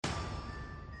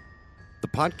The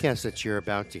podcast that you're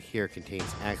about to hear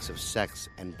contains acts of sex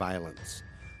and violence.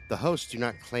 The hosts do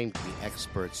not claim to be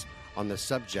experts on the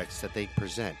subjects that they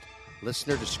present.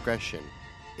 Listener discretion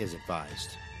is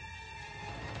advised.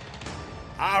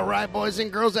 All right, boys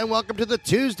and girls, and welcome to the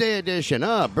Tuesday edition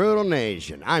of Brutal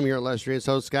Nation. I'm your illustrious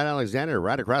host, Scott Alexander.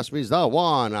 Right across from me is the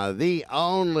one, the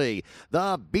only,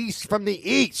 the beast from the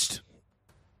east,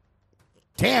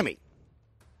 Tammy,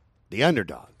 the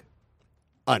underdog,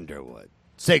 Underwood.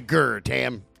 Say grr,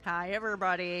 Tam. Hi,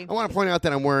 everybody. I want to point out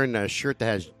that I'm wearing a shirt that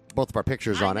has both of our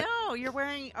pictures on it. I know. You're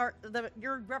wearing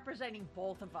you're representing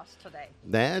both of us today.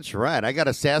 That's right. I got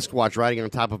a Sasquatch riding on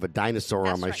top of a dinosaur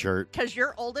on my shirt. Because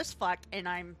you're old as fuck, and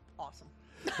I'm awesome.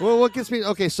 Well, what gets me...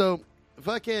 Okay, so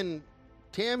fucking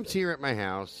Tam's here at my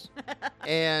house,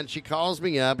 and she calls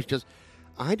me up. She goes,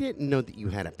 I didn't know that you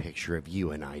had a picture of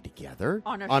you and I together.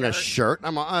 On a shirt.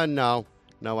 I'm like, no,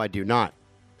 I do not.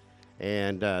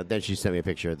 And then she sent me a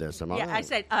picture of this. I'm like, I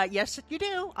said, yes, you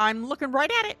do. I'm looking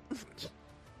right at it.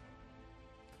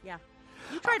 Yeah.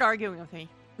 You tried arguing with me.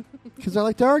 Because I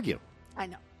like to argue. I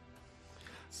know.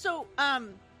 So, what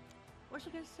was I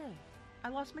going to say? I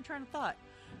lost my train of thought.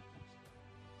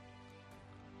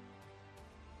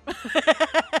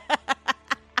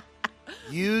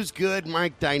 Use good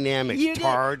mic dynamics,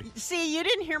 tard. See, you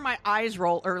didn't hear my eyes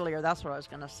roll earlier. That's what I was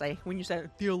going to say when you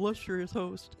said, the illustrious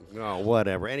host. Oh,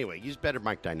 whatever. Anyway, use better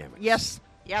mic dynamics. Yes,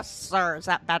 sir. Is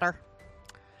that better?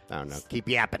 I don't know. Keep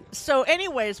yapping. So,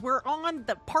 anyways, we're on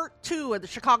the part 2 of the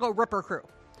Chicago Ripper Crew.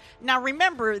 Now,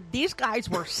 remember, these guys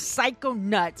were psycho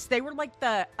nuts. They were like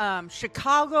the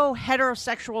Chicago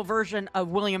heterosexual version of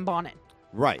William Bonin.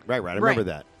 Right. I remember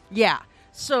that. Yeah.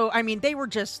 So, I mean, they were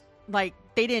just like,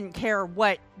 they didn't care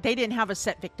what, they didn't have a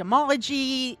set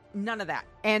victimology, none of that.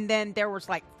 And then there was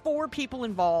like 4 people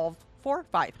involved. 4?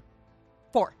 5?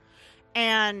 4.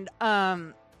 And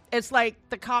it's like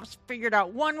the cops figured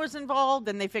out one was involved,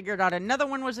 and they figured out another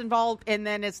one was involved, and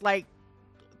then it's like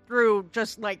through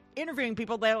just like interviewing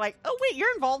people, they're like, oh, wait,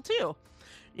 you're involved too.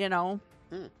 You know?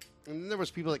 And there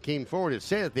was people that came forward to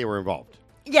say that they were involved.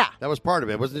 Yeah. That was part of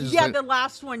it. Wasn't it just the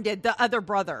last one did, the other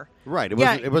brother. Right.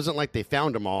 It wasn't like they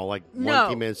found them all. Like one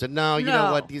came in and said, no, you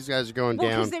know what? These guys are going down.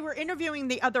 Because they were interviewing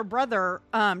the other brother,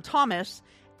 Thomas,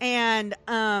 and,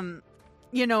 and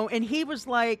he was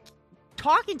like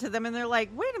talking to them, and they're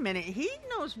like, wait a minute, he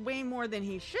knows way more than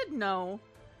he should know.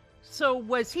 So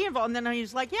was he involved? And then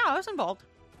he's like, yeah, I was involved,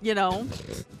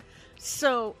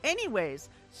 So anyways,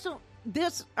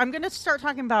 this, I'm going to start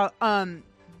talking about,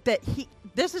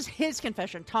 this is his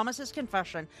confession, Thomas's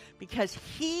confession, because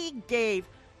he gave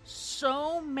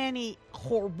so many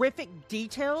horrific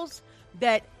details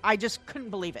that I just couldn't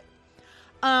believe it.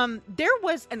 There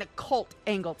was an occult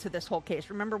angle to this whole case.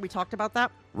 Remember we talked about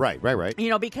that? Right.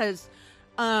 Because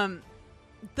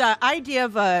the idea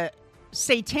of a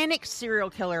satanic serial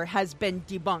killer has been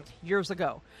debunked years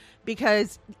ago.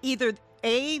 Because either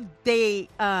they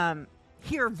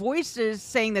hear voices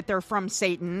saying that they're from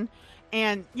Satan,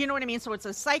 and you know what I mean? So it's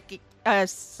a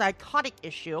psychotic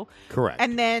issue. Correct.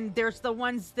 And then there's the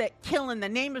ones that kill in the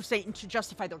name of Satan to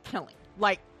justify their killing.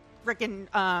 Like frickin'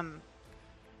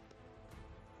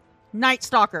 Night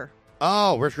Stalker.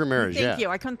 Oh, Rich Ramirez, Thank you.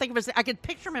 I couldn't think of his... I could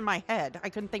picture him in my head. I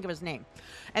couldn't think of his name.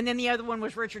 And then the other one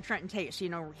was Richard Trenton Chase.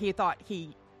 He thought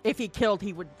if he killed,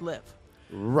 he would live.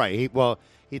 Right.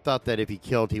 He thought that if he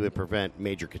killed, he would prevent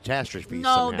major catastrophes.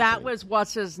 No, that was...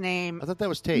 What's his name? I thought that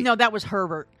was Tate. No, that was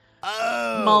Herbert.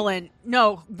 Oh. Mullen.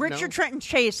 No, Richard Trenton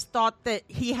Chase thought that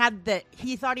he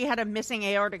thought he had a missing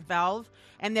aortic valve,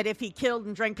 and that if he killed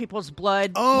and drank people's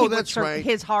blood, right.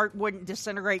 his heart wouldn't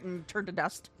disintegrate and turn to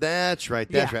dust. That's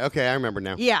right. Right. Okay, I remember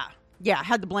now. Yeah.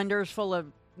 Had the blenders full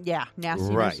of nastiness.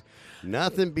 Right.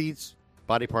 Nothing beats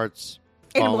body parts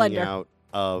falling out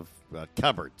of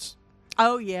cupboards.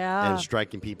 Oh yeah. And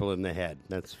striking people in the head.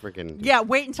 That's freaking. Yeah.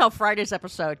 Wait until Friday's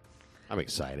episode. I'm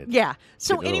excited. Yeah.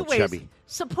 So anyways,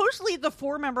 supposedly the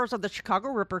 4 members of the Chicago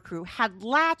Ripper Crew had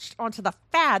latched onto the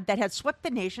fad that had swept the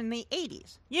nation in the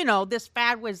 80s. This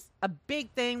fad was a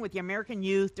big thing with the American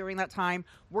youth during that time,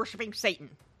 worshiping Satan.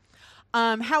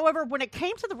 However, when it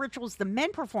came to the rituals the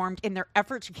men performed in their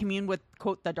effort to commune with,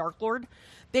 quote, the Dark Lord,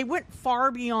 they went far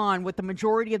beyond what the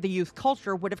majority of the youth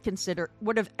culture would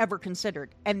have ever considered.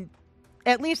 And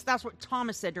at least that's what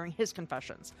Thomas said during his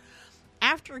confessions.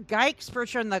 After Guy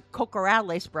Spurgeon and the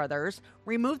Cocorales brothers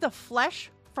removed the flesh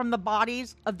from the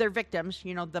bodies of their victims,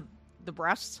 the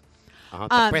breasts. The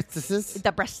breastises.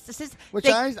 The breastises. Which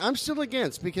I'm still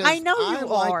against because I know you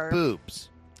are. Like boobs.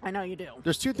 I know you do.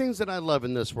 There's 2 things that I love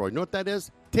in this world. You know what that is?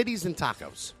 Titties and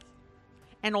tacos.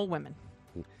 And old women.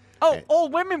 Oh,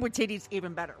 old women with titties,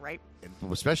 even better, right?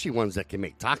 Especially ones that can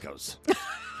make tacos.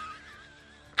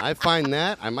 I find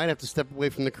that I might have to step away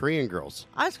from the Korean girls.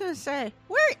 I was going to say,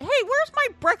 where's my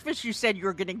breakfast you said you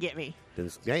were going to get me?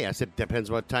 Yeah, I said,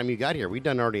 depends what time you got here. We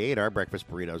done already ate our breakfast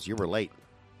burritos. You were late.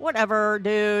 Whatever,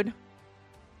 dude.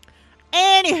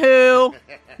 Anywho,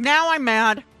 now I'm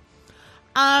mad.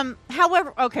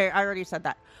 However, okay, I already said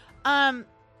that.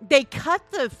 They cut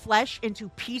the flesh into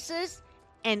pieces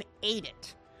and ate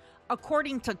it.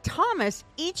 According to Thomas,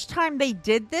 each time they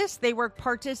did this, they were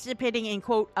participating in,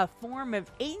 quote, a form of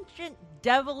ancient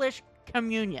devilish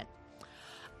communion.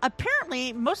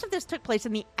 Apparently, most of this took place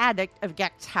in the attic of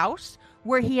Gek's house,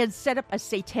 where he had set up a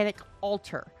satanic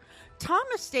altar.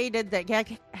 Thomas stated that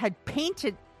Gek had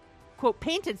painted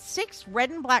 6 red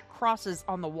and black crosses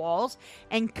on the walls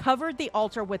and covered the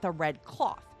altar with a red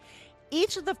cloth.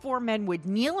 Each of the 4 men would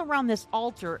kneel around this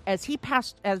altar as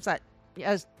Gek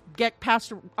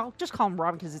passed, I'll just call him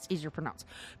Robin because it's easier to pronounce,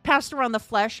 passed around the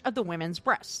flesh of the women's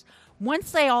breasts.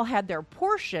 Once they all had their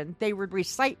portion, they would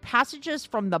recite passages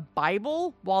from the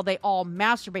Bible while they all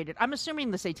masturbated. I'm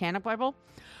assuming the Satanic Bible,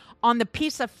 on the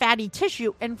piece of fatty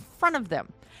tissue in front of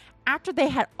them. After they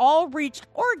had all reached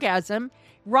orgasm,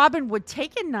 Robin would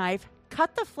take a knife,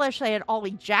 cut the flesh they had all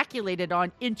ejaculated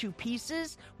on into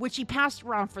pieces, which he passed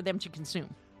around for them to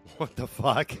consume. What the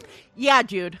fuck? Yeah,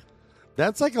 dude.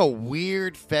 That's like a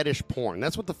weird fetish porn.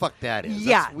 That's what the fuck that is.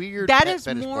 Yeah, that's weird. That is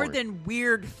more porn. than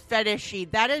weird fetishy.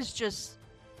 That is just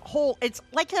whole. It's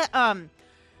like a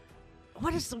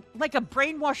like a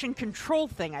brainwashing control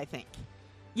thing. I think.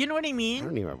 You know what I mean? I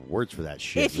don't even have words for that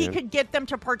shit. If he could get them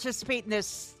to participate in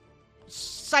this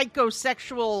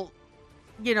psychosexual,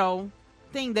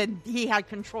 thing, that he had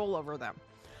control over them.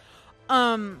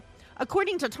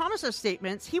 According to Thomas's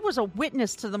statements, he was a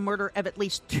witness to the murder of at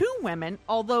least 2 women,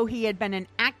 although he had been an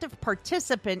active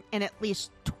participant in at least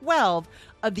 12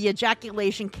 of the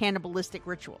ejaculation cannibalistic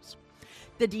rituals.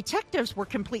 The detectives were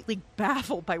completely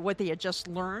baffled by what they had just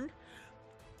learned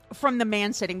from the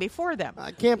man sitting before them.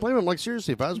 I can't blame him. Like,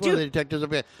 seriously, if I was one of the detectives, I'd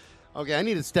be okay, I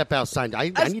need to step outside. I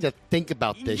need to think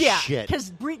about this shit. Yeah,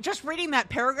 because just reading that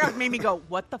paragraph made me go,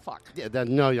 what the fuck? Yeah,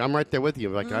 no, I'm right there with you.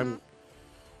 Like,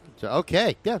 So,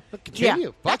 okay, yeah, continue.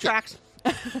 Yeah, that tracks.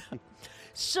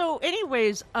 So,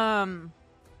 anyways, while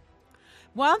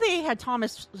they had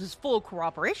Thomas's full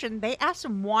cooperation, they asked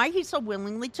him why he so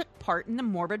willingly took part in the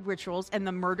morbid rituals and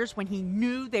the murders when he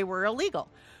knew they were illegal.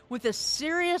 With a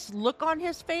serious look on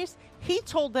his face, he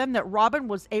told them that Robin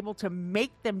was able to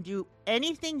make them do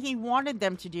anything he wanted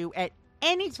them to do at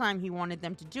any time he wanted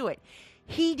them to do it.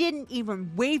 He didn't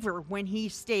even waver when he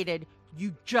stated,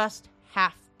 "You just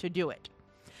have to do it."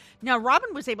 Now,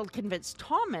 Robin was able to convince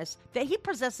Thomas that he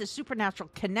possessed a supernatural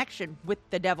connection with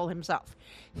the devil himself.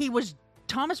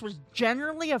 Thomas was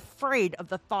generally afraid of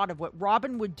the thought of what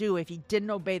Robin would do if he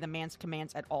didn't obey the man's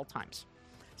commands at all times.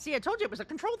 See, I told you it was a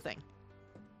control thing.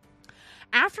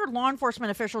 After law enforcement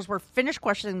officials were finished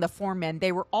questioning the 4 men,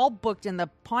 they were all booked in the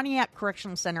Pontiac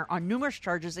Correctional Center on numerous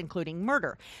charges, including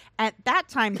murder. At that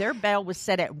time, their bail was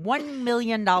set at $1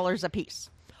 million apiece.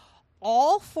 Of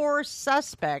all the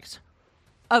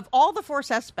 4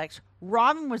 suspects,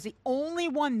 Robin was the only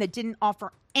one that didn't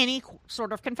offer any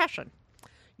sort of confession.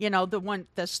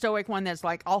 The stoic one that's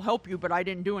like, I'll help you, but I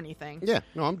didn't do anything. Yeah,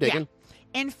 no, I'm digging. Yeah.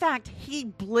 In fact, he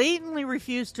blatantly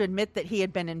refused to admit that he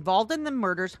had been involved in the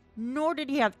murders, nor did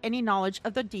he have any knowledge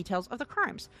of the details of the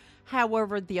crimes.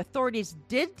 However, the authorities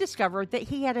did discover that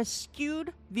he had a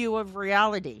skewed view of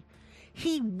reality.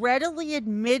 He readily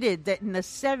admitted that in the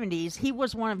 70s, he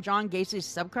was one of John Gacy's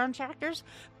subcontractors,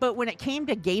 but when it came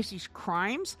to Gacy's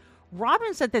crimes,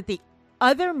 Robin said that the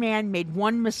other man made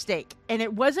one mistake, and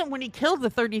it wasn't when he killed the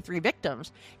 33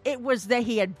 victims. It was that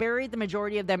he had buried the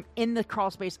majority of them in the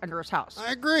crawl space under his house.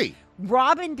 I agree.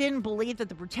 Robin didn't believe that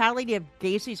the brutality of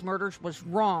Gacy's murders was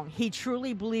wrong. He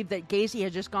truly believed that Gacy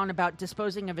had just gone about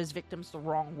disposing of his victims the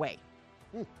wrong way.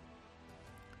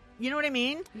 You know what I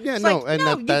mean? Yeah, it's no. Like, and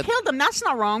no, you killed them. That's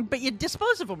not wrong, but you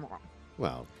dispose of them wrong.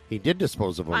 Well, he did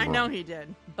dispose of them I wrong. know he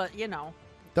did, but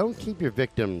Don't keep your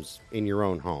victims in your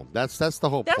own home. That's the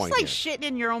whole That's point like here. shitting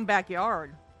in your own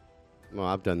backyard. Well,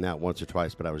 I've done that once or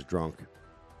twice, but I was drunk.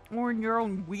 Or in your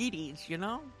own Wheaties,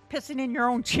 Pissing in your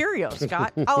own Cheerios,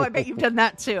 Scott. Oh, I bet you've done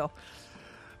that too.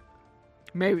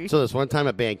 Maybe. So this one time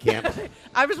at band camp.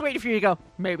 I was waiting for you to go,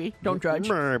 maybe. Don't judge.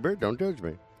 Don't judge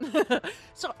me.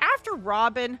 So after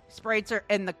Robin, Spreitzer,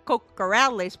 and the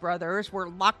Cocorales brothers were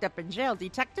locked up in jail,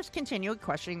 detectives continued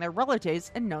questioning their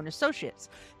relatives and known associates.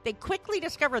 They quickly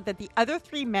discovered that the other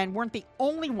 3 men weren't the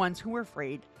only ones who were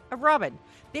afraid of Robin.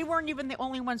 They weren't even the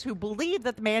only ones who believed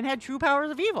that the man had true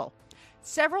powers of evil.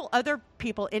 Several other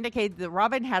people indicated that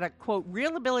Robin had a, quote,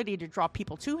 real ability to draw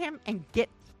people to him and get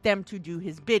them to do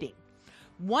his bidding.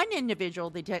 One individual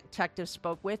the detective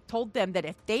spoke with told them that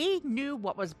if they knew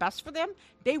what was best for them,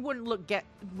 they wouldn't get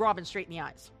Robin straight in the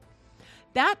eyes.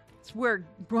 That's where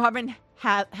Robin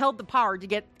held the power to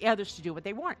get the others to do what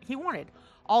he wanted.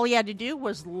 All he had to do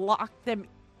was look them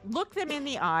in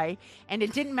the eye, and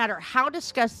it didn't matter how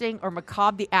disgusting or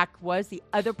macabre the act was, the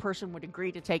other person would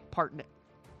agree to take part in it.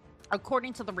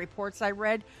 According to the reports I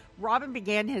read, Robin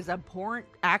began his abhorrent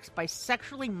acts by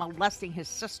sexually molesting his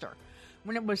sister.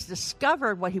 When it was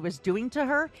discovered what he was doing to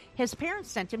her, his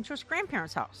parents sent him to his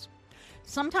grandparents' house.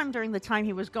 Sometime during the time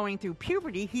he was going through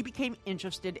puberty, he became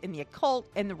interested in the occult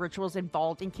and the rituals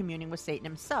involved in communing with Satan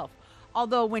himself.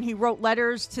 Although when he wrote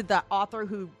letters to the author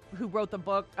who wrote the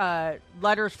book,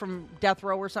 Letters from Death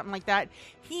Row or something like that,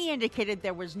 he indicated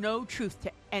there was no truth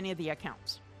to any of the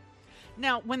accounts.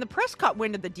 Now, when the press caught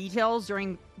wind of the details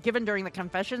given during the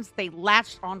confessions, they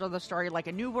latched onto the story like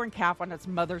a newborn calf on its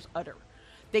mother's udder.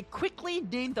 They quickly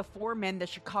named the four men the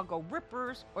Chicago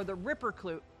Rippers, or the Ripper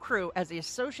crew, as they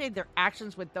associated their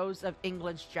actions with those of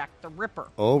England's Jack the Ripper.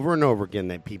 Over and over again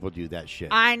that people do that shit.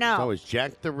 I know. It's always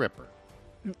Jack the Ripper.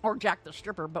 Or Jack the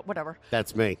Stripper, but whatever.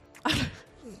 That's me.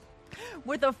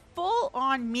 With a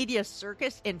full-on media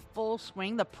circus in full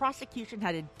swing, the prosecution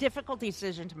had a difficult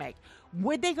decision to make.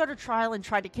 Would they go to trial and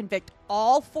try to convict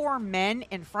all four men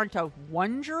in front of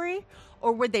one jury,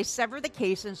 or would they sever the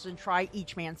cases and try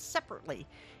each man separately?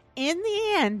 In the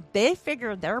end, they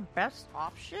figured their best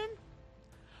option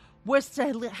was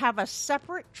to have a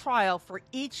separate trial for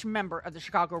each member of the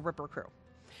Chicago Ripper crew.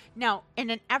 Now, in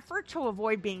an effort to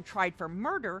avoid being tried for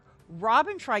murder,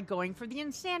 Robin tried going for the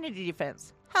insanity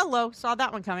defense. Hello, saw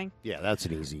that one coming. Yeah, that's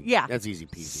easy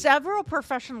peasy. Several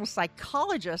professional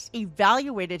psychologists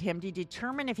evaluated him to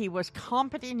determine if he was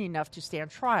competent enough to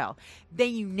stand trial. They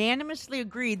unanimously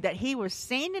agreed that he was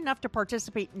sane enough to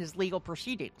participate in his legal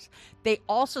proceedings. They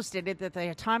also stated that at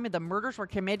the time of the murders were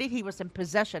committed, he was in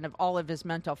possession of all of his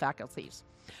mental faculties.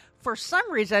 For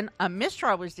some reason, a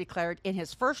mistrial was declared in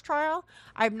his first trial.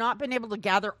 I've not been able to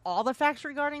gather all the facts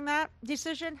regarding that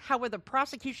decision. However, the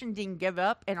prosecution didn't give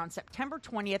up, and on September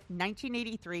 20th,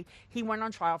 1983, he went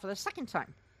on trial for the second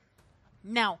time.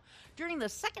 Now, during the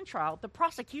second trial, the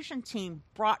prosecution team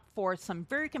brought forth some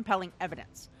very compelling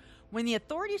evidence. When the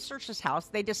authorities searched his house,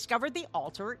 they discovered the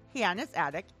altar he had in his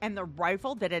attic and the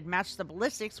rifle that had matched the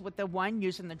ballistics with the one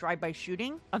used in the drive-by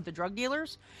shooting of the drug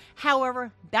dealers.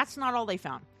 However, that's not all they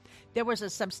found. There was a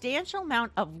substantial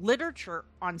amount of literature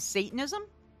on Satanism.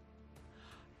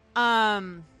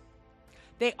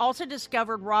 They also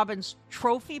discovered Robin's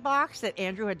trophy box that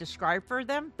Andrew had described for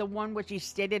them, the one which he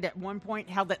stated at one point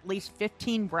held at least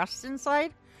 15 breasts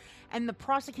inside. And the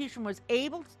prosecution was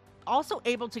also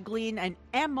able to glean an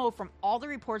MO from all the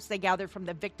reports they gathered from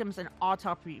the victims and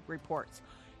autopsy reports.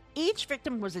 Each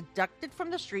victim was abducted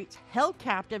from the streets, held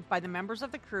captive by the members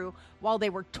of the crew while they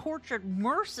were tortured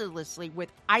mercilessly with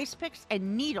ice picks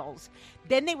and needles.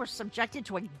 Then they were subjected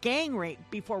to a gang rape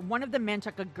before one of the men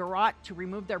took a garrote to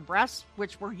remove their breasts,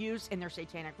 which were used in their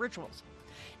satanic rituals.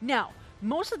 Now,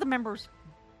 most of the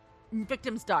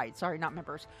victims died. Sorry, not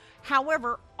members.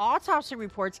 However, autopsy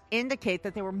reports indicate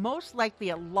that they were most likely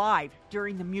alive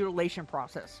during the mutilation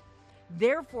process.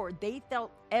 Therefore, they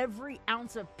felt every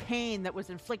ounce of pain that was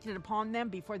inflicted upon them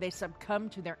before they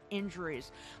succumbed to their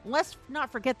injuries. Let's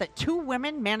not forget that 2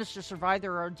 women managed to survive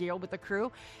their ordeal with the crew.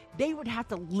 They would have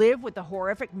to live with the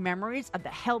horrific memories of the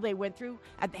hell they went through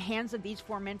at the hands of these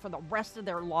 4 men for the rest of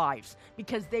their lives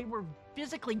because they were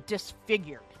physically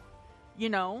disfigured. You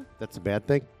know? That's a bad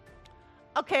thing?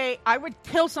 Okay, I would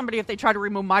kill somebody if they tried to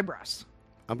remove my breasts.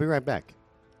 I'll be right back.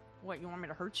 What, you want me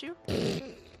to hurt you?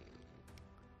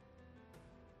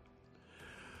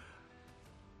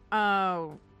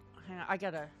 Oh, hang on, I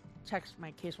gotta text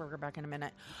my caseworker back in a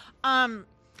minute.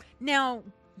 Now,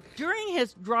 during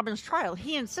Robin's trial,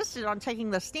 he insisted on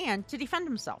taking the stand to defend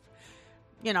himself.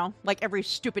 You know, like every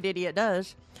stupid idiot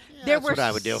does. Yeah, there that's were what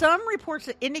I would do. some reports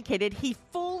that indicated he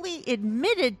fully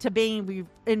admitted to being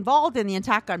involved in the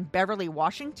attack on Beverly,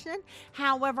 Washington.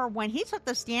 However, when he took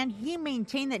the stand, he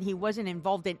maintained that he wasn't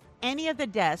involved in any of the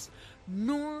deaths,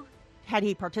 nor had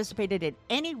he participated in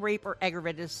any rape or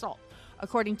aggravated assault.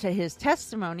 According to his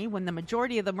testimony, when the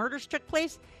majority of the murders took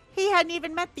place, he hadn't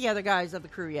even met the other guys of the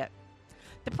crew yet.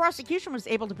 The prosecution was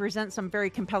able to present some very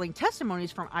compelling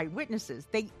testimonies from eyewitnesses.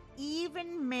 They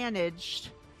even managed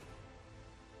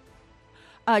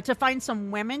to find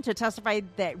some women to testify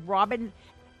that Robin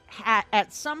had,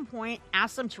 at some point,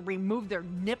 asked them to remove their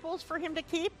nipples for him to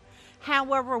keep.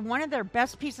 However, one of their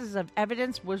best pieces of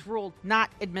evidence was ruled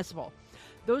not admissible.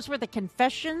 Those were the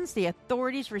confessions the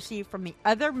authorities received from the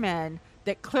other men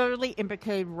that clearly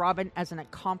implicated Robin as an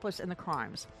accomplice in the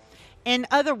crimes. In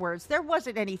other words, there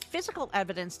wasn't any physical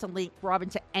evidence to link Robin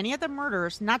to any of the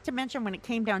murders, not to mention when it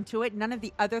came down to it, none of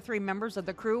the other 3 members of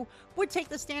the crew would take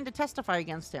the stand to testify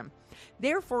against him.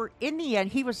 Therefore, in the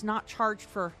end, he was not charged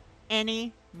for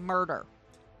any murder.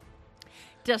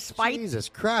 Despite Jesus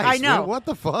Christ, I know. man, what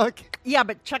the fuck? Yeah,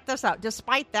 but check this out.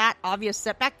 Despite that obvious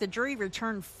setback, the jury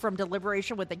returned from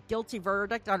deliberation with a guilty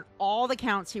verdict on all the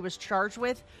counts he was charged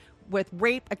with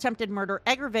rape, attempted murder,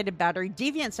 aggravated battery,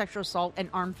 deviant sexual assault,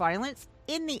 and armed violence.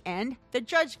 In the end, the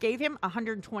judge gave him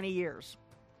 120 years.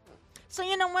 So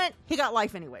you know what? He got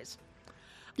life anyways.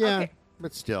 Yeah, Okay.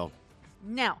 but still.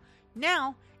 Now,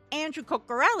 Andrew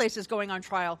Cocorales is going on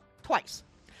trial twice.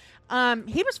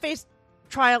 He was faced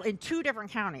trial in 2 different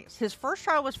counties. His first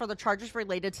trial was for the charges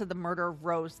related to the murder of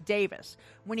Rose Davis.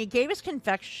 When he gave his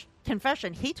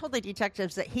confession, he told the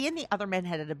detectives that he and the other men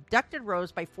had abducted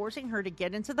Rose by forcing her to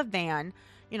get into the van,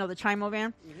 the Chimo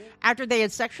van. After they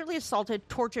had sexually assaulted,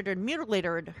 tortured, and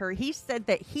mutilated her, he said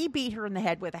that he beat her in the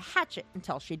head with a hatchet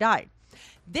until she died.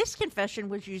 This confession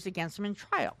was used against him in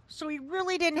trial, so he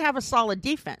really didn't have a solid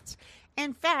defense.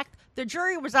 In fact, the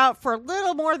jury was out for a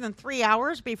little more than 3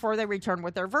 hours before they returned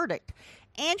with their verdict.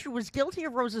 Andrew was guilty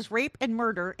of Rose's rape and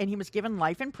murder, and he was given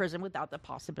life in prison without the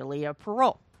possibility of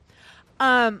parole.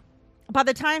 By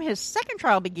the time his second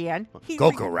trial began,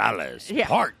 Cocorales, Yeah.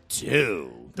 Part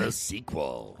 2, the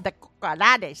sequel. the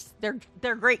Cocorales,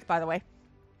 they're Greek, by the way.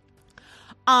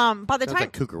 By the Sounds time,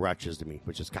 like cucarachas to me,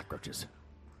 which is cockroaches.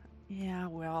 yeah,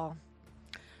 well,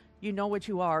 you know what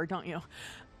you are, don't you?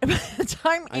 By the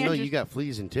time I know Andrew you got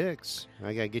fleas and ticks.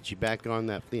 I got to get you back on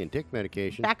that flea and tick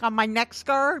medication. back on my neck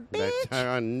scar, bitch. Back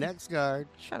on next guard.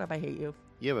 Shut up, I hate you.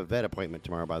 You have a vet appointment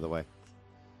tomorrow, by the way.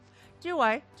 Do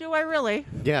I? Do I really?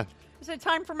 Yeah. Is it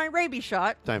time for my rabies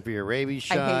shot? Time for your rabies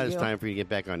I hate shot. It's you. time for you to get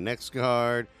back on next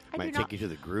guard. I Might do take not- you to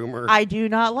the groomer. I do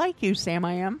not like you, Sam.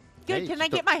 I am. Good. Hey, Can I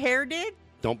just get my hair did?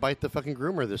 Don't bite the fucking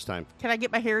groomer this time. Can I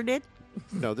get my hair did?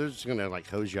 No, they're just going to like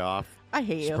hose you off, I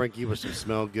hate you. sprinkle you with some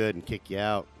smell good, and kick you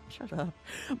out. Shut up.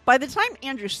 By the time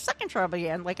Andrew's second trial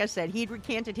began, like I said, he'd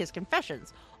recanted his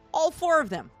confessions. All 4 of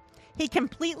them. He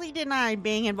completely denied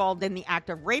being involved in the act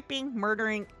of raping,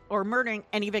 murdering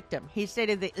any victim. He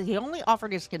stated that he only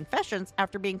offered his confessions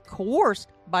after being coerced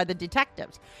by the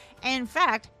detectives. In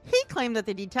fact, he claimed that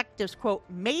the detectives, quote,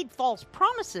 made false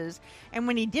promises, and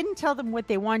when he didn't tell them what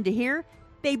they wanted to hear,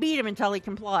 they beat him until he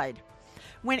complied.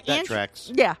 That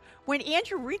tracks. Yeah. When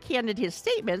Andrew recanted his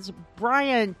statements,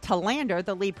 Brian Talander,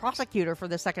 the lead prosecutor for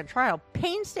the second trial,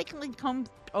 painstakingly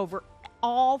combed over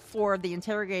all 4 of the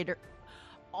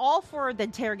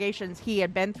interrogations he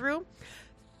had been through.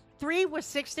 3 with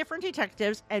 6 different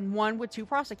detectives and 1 with 2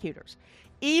 prosecutors.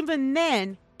 Even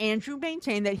then, Andrew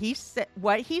maintained that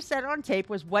what he said on tape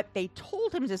was what they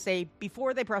told him to say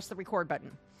before they pressed the record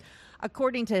button.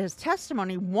 According to his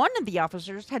testimony, one of the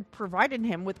officers had provided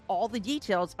him with all the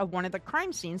details of one of the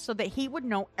crime scenes so that he would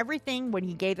know everything when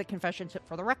he gave the confession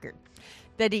for the record.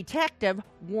 The detective,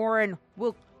 Warren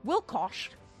Wilcox,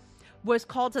 was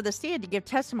called to the stand to give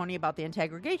testimony about the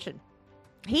interrogation.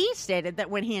 He stated that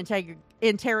when he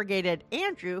interrogated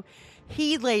Andrew,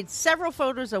 he laid several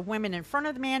photos of women in front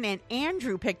of the man, and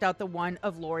Andrew picked out the one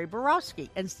of Lori Borowski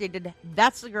and stated,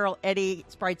 "That's the girl Eddie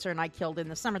Spritzer and I killed in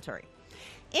the cemetery."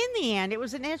 In the end, it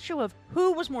was an issue of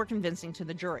who was more convincing to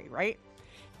the jury, right?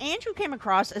 Andrew came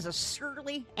across as a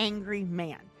surly, angry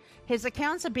man. His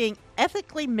accounts of being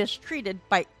ethically mistreated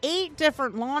by 8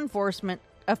 different law enforcement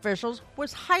officials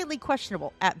was highly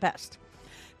questionable at best.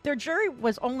 Their jury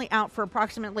was only out for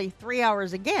approximately 3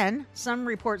 hours again. Some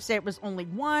reports say it was only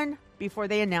 1 before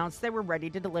they announced they were ready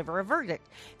to deliver a verdict.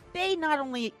 They not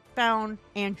only found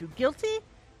Andrew guilty,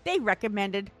 they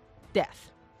recommended death.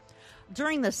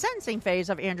 During the sentencing phase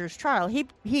of Andrew's trial, he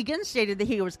again stated that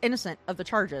he was innocent of the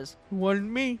charges.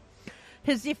 Wasn't me.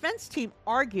 His defense team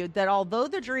argued that although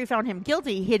the jury found him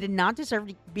guilty, he did not deserve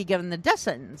to be given the death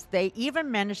sentence. They even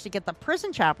managed to get the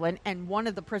prison chaplain and one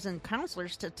of the prison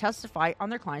counselors to testify on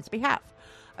their client's behalf.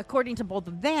 According to both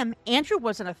of them, Andrew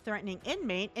wasn't a threatening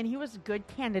inmate, and he was a good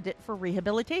candidate for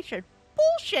rehabilitation.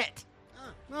 Bullshit!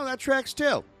 No, that tracks too.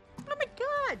 Oh my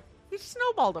God! He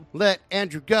snowballed him. Let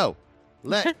Andrew go.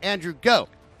 Let Andrew go.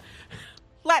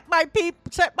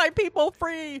 Set my people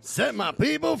free. Set my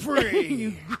people free.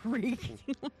 You Greek.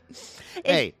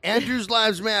 Hey, Andrew's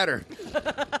lives matter.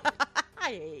 I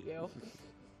hate you.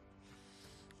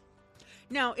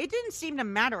 Now, it didn't seem to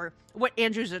matter what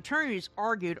Andrew's attorneys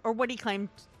argued or what he claimed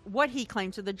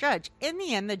to the judge. In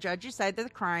the end, the judge decided that the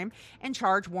crime and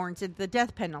charge warranted the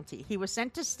death penalty. He was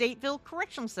sent to Stateville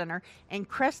Correctional Center in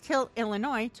Crest Hill,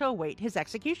 Illinois, to await his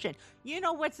execution. You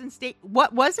know what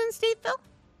was in Stateville?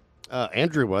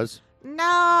 Andrew was.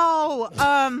 No.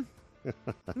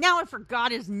 Now I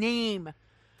forgot his name.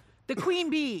 The Queen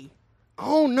Bee.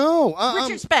 Oh, no.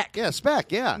 Richard Speck. Yeah,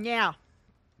 Speck, yeah. Yeah.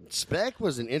 Speck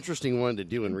was an interesting one to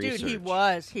do in research. Dude,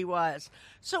 he was.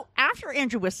 So after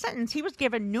Andrew was sentenced, he was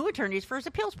given new attorneys for his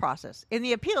appeals process. In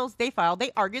the appeals they filed,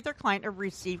 they argued their client had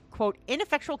received, quote,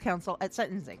 ineffectual counsel at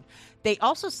sentencing. They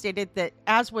also stated that,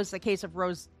 as was the case of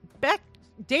Rose Beck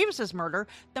Davis's murder,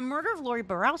 the murder of Lori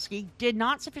Borowski did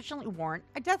not sufficiently warrant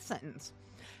a death sentence,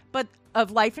 but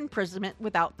of life imprisonment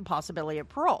without the possibility of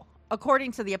parole.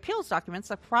 According to the appeals documents,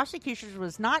 the prosecution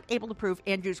was not able to prove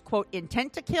Andrew's, quote,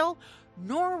 intent to kill,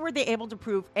 nor were they able to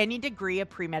prove any degree of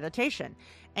premeditation.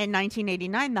 In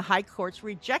 1989, the high courts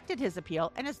rejected his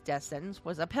appeal and his death sentence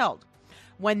was upheld.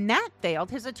 When that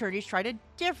failed, his attorneys tried a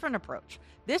different approach.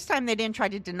 This time, they didn't try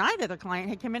to deny that their client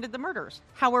had committed the murders.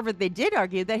 However, they did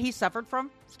argue that he suffered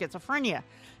from schizophrenia.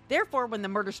 Therefore, when the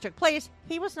murders took place,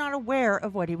 he was not aware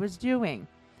of what he was doing.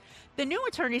 The new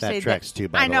attorneys say that tracks too,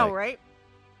 by the way. I know, right?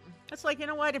 It's like, you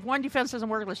know what? If one defense doesn't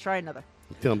work, let's try another.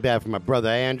 I'm feeling bad for my brother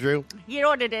Andrew. You know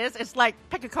what it is? It's like,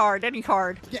 pick a card, any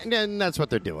card. Yeah, and that's what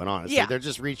they're doing, honestly. Yeah. They're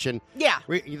just reaching. Yeah.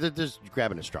 They're just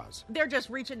grabbing the straws. They're just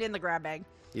reaching in the grab bag.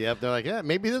 Yep, they're like, yeah,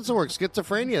 maybe this will work.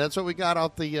 Schizophrenia. That's what we got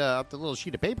off the little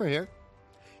sheet of paper here.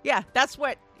 Yeah, that's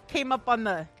what came up on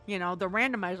the, the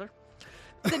randomizer.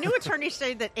 The new attorneys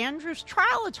say that Andrew's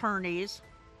trial attorneys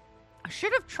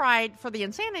should have tried for the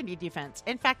insanity defense.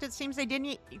 In fact, it seems they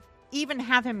didn't even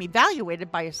have him evaluated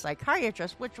by a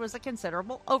psychiatrist, which was a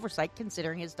considerable oversight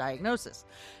considering his diagnosis.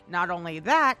 Not only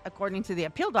that, according to the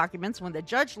appeal documents, when the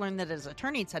judge learned that his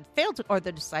attorneys had failed to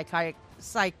order the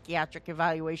psychiatric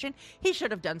evaluation, he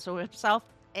should have done so himself,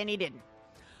 and he didn't.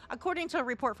 According to a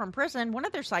report from prison, one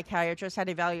of their psychiatrists had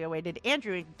evaluated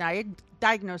Andrew and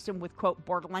diagnosed him with, quote,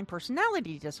 borderline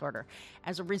personality disorder.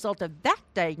 As a result of that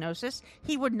diagnosis,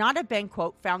 he would not have been,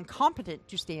 quote, found competent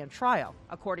to stand trial,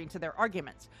 according to their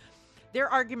arguments. Their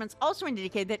arguments also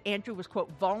indicate that Andrew was, quote,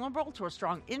 vulnerable to a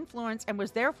strong influence and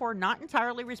was therefore not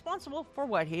entirely responsible for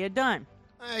what he had done.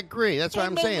 I agree. That's what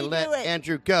I'm saying. Let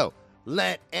Andrew go.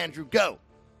 Let Andrew go.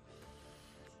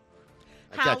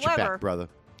 I got your back, brother.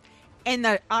 In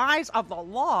the eyes of the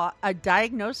law, a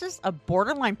diagnosis of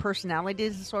borderline personality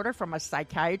disorder from a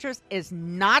psychiatrist is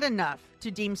not enough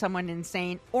to deem someone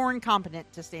insane or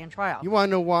incompetent to stand trial. You want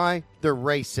to know why? They're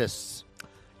racists.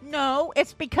 No,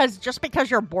 it's because just because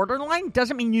you're borderline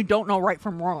doesn't mean you don't know right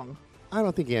from wrong. I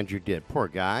don't think Andrew did. Poor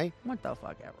guy. What the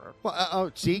fuck ever.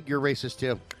 Well, see, you're racist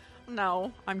too.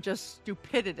 No, I'm just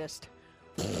stupiditist.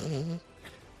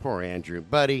 Poor Andrew.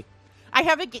 Buddy. I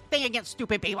have a thing against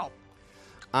stupid people.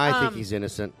 I think he's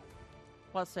innocent.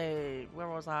 Let's see. Where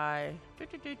was I?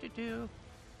 Where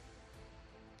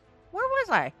was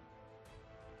I?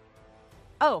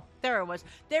 Oh, there it was.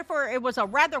 Therefore, it was a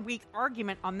rather weak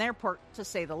argument on their part, to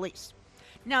say the least.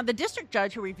 Now, the district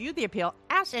judge who reviewed the appeal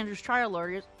asked Andrew's trial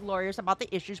lawyers about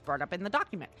the issues brought up in the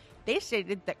document. They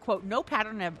stated that, quote, no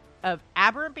pattern of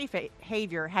aberrant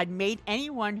behavior had made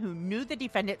anyone who knew the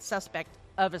defendant suspect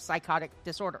of a psychiatric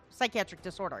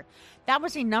disorder. That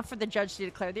was enough for the judge to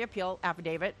declare the appeal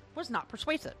affidavit was not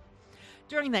persuasive.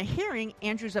 During the hearing,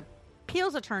 Andrew's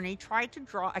appeals attorney tried to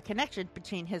draw a connection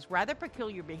between his rather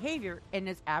peculiar behavior and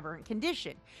his aberrant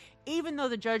condition. Even though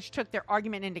the judge took their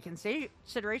argument into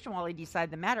consideration while he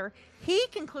decided the matter, he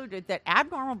concluded that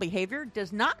abnormal behavior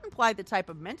does not imply the type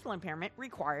of mental impairment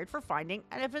required for finding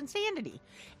of insanity.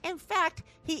 In fact,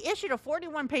 he issued a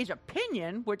 41-page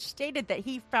opinion which stated that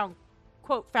he found,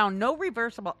 quote, found no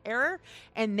reversible error,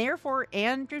 and therefore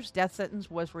Andrew's death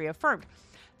sentence was reaffirmed.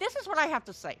 This is what I have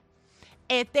to say.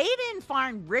 If they didn't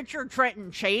find Richard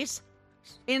Trenton Chase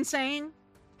insane,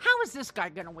 how is this guy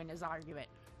going to win his argument?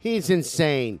 He's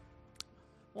insane.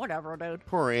 Whatever, dude.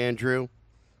 Poor Andrew.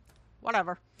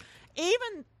 Whatever.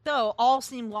 Even though all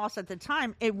seemed lost at the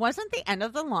time, it wasn't the end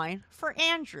of the line for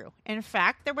Andrew. In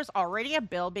fact, there was already a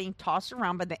bill being tossed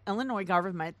around by the Illinois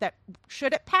government that,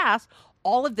 should it pass,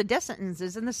 all of the death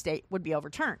sentences in the state would be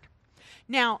overturned.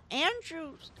 Now,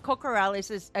 Andrew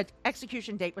Cocorales'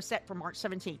 execution date was set for March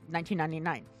 17,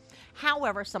 1999.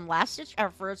 However, some last-ditch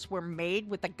efforts were made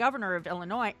with the governor of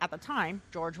Illinois at the time,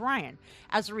 George Ryan.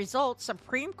 As a result,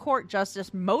 Supreme Court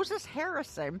Justice Moses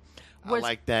Harrison was... I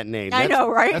like that name. I know,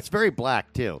 right? That's very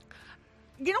black, too.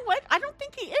 You know what? I don't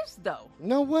think he is, though.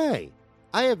 No way.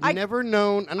 I have never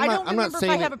known... I don't remember if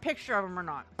I have a picture of him or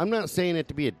not. I'm not saying it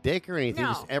to be a dick or anything.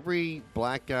 No. Just every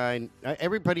black guy...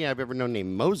 Everybody I've ever known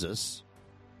named Moses...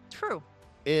 True.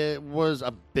 It was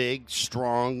a big,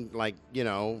 strong, Burly.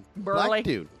 black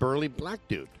dude. Burly black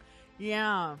dude.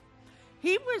 Yeah.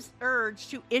 He was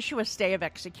urged to issue a stay of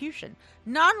execution.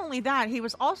 Not only that, he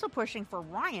was also pushing for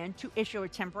Ryan to issue a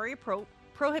temporary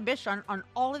prohibition on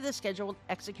all of the scheduled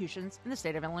executions in the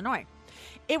state of Illinois.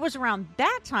 It was around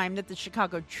that time that the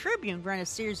Chicago Tribune ran a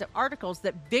series of articles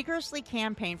that vigorously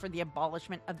campaigned for the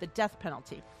abolishment of the death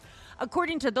penalty.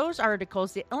 According to those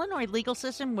articles, the Illinois legal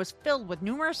system was filled with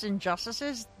numerous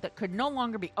injustices that could no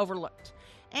longer be overlooked.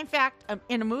 In fact,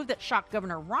 in a move that shocked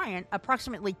Governor Ryan,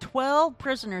 approximately 12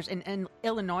 prisoners in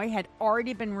Illinois had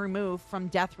already been removed from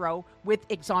death row with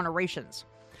exonerations.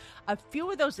 A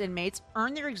few of those inmates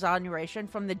earned their exoneration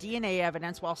from the DNA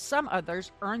evidence, while some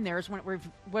others earned theirs when it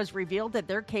was revealed that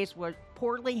their case was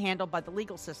poorly handled by the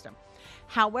legal system.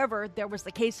 However, there was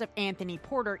the case of Anthony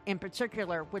Porter in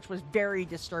particular, which was very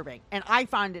disturbing, and I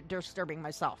found it disturbing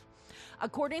myself.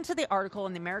 According to the article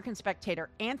in the American Spectator,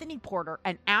 Anthony Porter,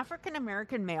 an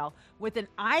African-American male with an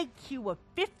IQ of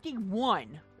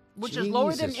 51, which is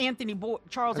lower than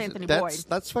Charles Anthony Boyd.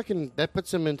 That's fucking, that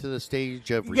puts him into the stage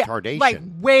of retardation. Like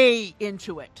way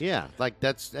into it. Yeah, like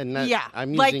that's, and that, yeah,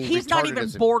 I'm like using he's not even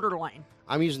borderline.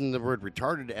 I'm using the word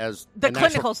retarded as the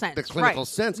clinical sense. The clinical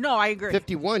sense. No, I agree.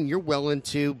 51, you're well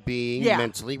into being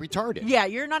mentally retarded. Yeah,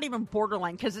 you're not even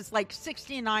borderline because it's like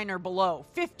 69 or below.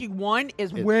 51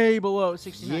 is way below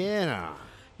 69. Yeah.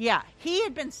 Yeah, he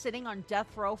had been sitting on death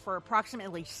row for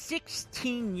approximately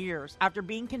 16 years after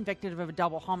being convicted of a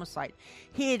double homicide.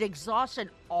 He had exhausted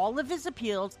all of his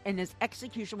appeals, and his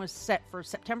execution was set for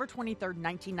September 23rd,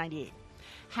 1998.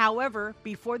 However,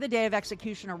 before the day of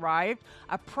execution arrived,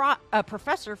 a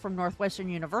professor from Northwestern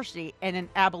University and an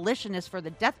abolitionist for the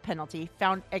death penalty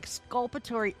found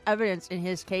exculpatory evidence in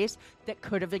his case that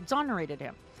could have exonerated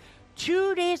him.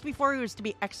 2 days before he was to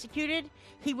be executed,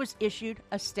 he was issued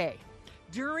a stay.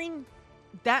 During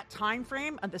that time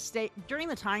frame of the stay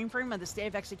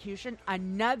of execution,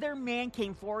 another man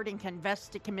came forward and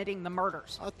confessed to committing the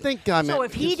murders. Oh, thank God, man. So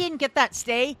if he didn't get that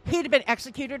stay, he'd have been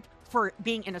executed for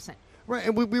being innocent. Right,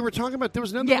 and we were talking about, there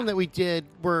was another one that we did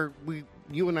where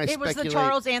you and I It was the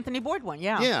Charles Anthony Boyd one,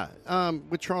 yeah. Yeah,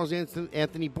 with Charles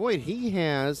Anthony Boyd, he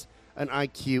has an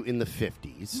IQ in the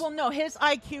 50s. Well, no, his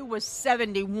IQ was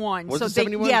 71. Was it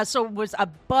 71? Yeah, so it was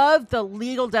above the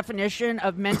legal definition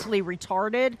of mentally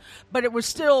retarded, but it was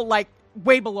still, like,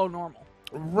 way below normal.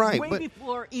 Right. Way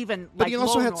before even, But he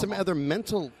also had normal. some other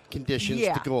mental conditions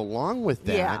to go along with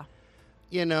that. Yeah.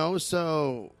 You know,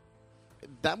 so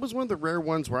that was one of the rare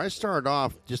ones where I started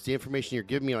off, just the information you're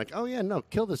giving me, like, oh, yeah, no,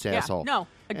 kill this asshole. No.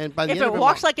 And by the if end it of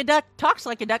walks like a duck, talks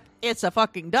like a duck, it's a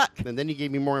fucking duck. And then you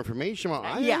gave me more information. Well,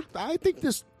 I think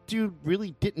this dude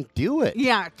really didn't do it.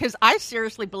 Yeah, because I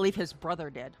seriously believe his brother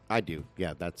did. I do.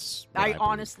 Yeah, that's I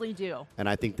honestly do. And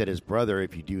I think that his brother,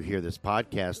 if you do hear this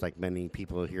podcast, like many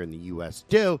people here in the U.S.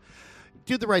 do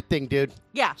the right thing, dude.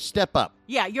 Yeah. Step up.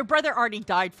 Yeah, your brother already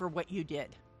died for what you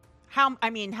did. How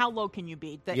low can you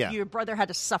be that your brother had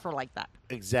to suffer like that?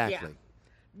 Exactly. Yeah.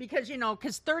 Because,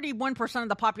 31% of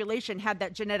the population had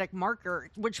that genetic marker,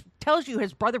 which tells you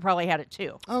his brother probably had it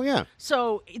too. Oh, yeah.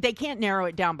 So they can't narrow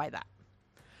it down by that.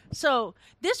 So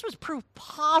this was proof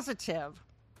positive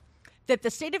that the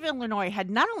state of Illinois had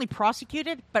not only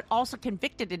prosecuted, but also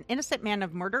convicted an innocent man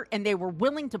of murder, and they were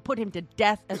willing to put him to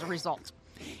death as a result.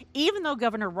 Even though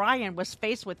Governor Ryan was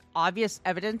faced with obvious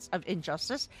evidence of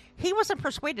injustice, he wasn't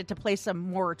persuaded to place a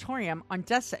moratorium on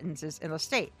death sentences in the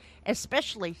state,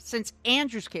 especially since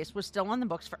Andrew's case was still on the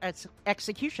books for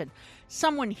execution,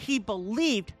 someone he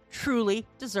believed truly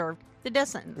deserved the death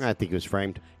sentence. I think he was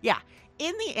framed. Yeah.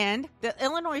 In the end, the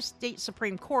Illinois State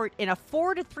Supreme Court, in a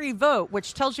 4-3 vote,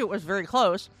 which tells you it was very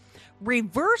close,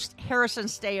 reversed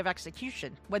Harrison's stay of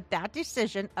execution. With that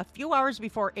decision, a few hours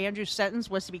before Andrew's sentence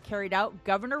was to be carried out,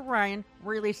 Governor Ryan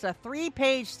released a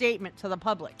 3-page statement to the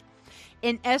public.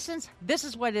 In essence, this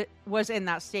is what it was in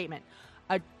that statement.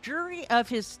 A jury of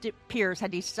his peers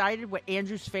had decided what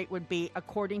Andrew's fate would be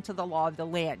according to the law of the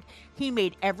land. He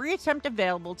made every attempt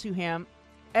available to him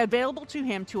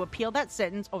to appeal that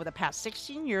sentence over the past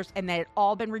 16 years, and they had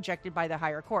all been rejected by the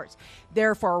higher courts.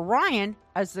 Therefore, Ryan,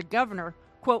 as the governor,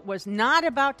 quote, was not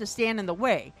about to stand in the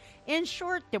way. In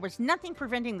short, there was nothing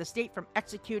preventing the state from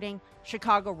executing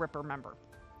Chicago Ripper member.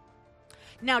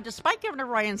 Now, despite Governor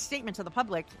Ryan's statement to the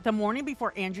public, the morning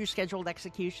before Andrew's scheduled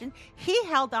execution, he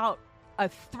held out a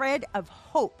thread of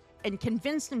hope and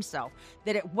convinced himself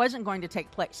that it wasn't going to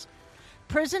take place.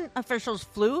 Prison officials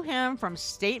flew him from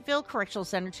Stateville Correctional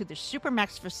Center to the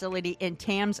Supermax facility in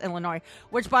Tams, Illinois,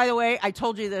 which, by the way, I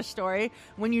told you this story.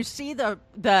 When you see the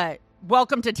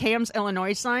Welcome to Tams,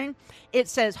 Illinois sign, it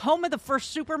says, home of the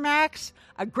first Supermax,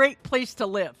 a great place to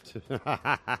live.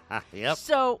 Yep.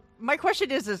 So my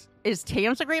question is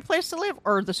Tams a great place to live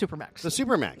or the Supermax? The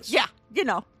Supermax. Yeah,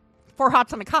 Four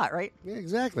hots on the cot, right? Yeah,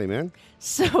 exactly, man.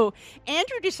 So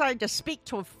Andrew decided to speak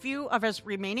to a few of his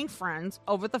remaining friends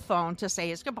over the phone to say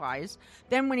his goodbyes.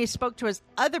 Then when he spoke to his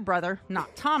other brother,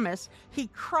 not Thomas, he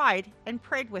cried and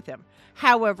prayed with him.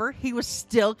 However, he was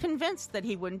still convinced that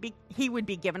he would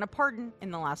be given a pardon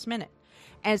in the last minute.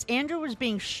 As Andrew was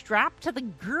being strapped to the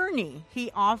gurney, he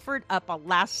offered up a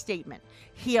last statement.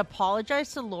 He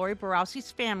apologized to Lori Borowski's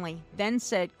family, then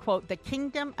said, quote, "The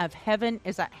kingdom of heaven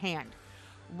is at hand."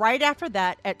 Right after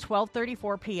that, at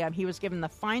 12:34 p.m., he was given the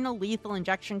final lethal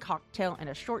injection cocktail, and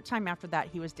a short time after that,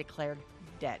 he was declared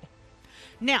dead.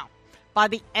 Now, by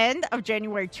the end of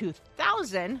January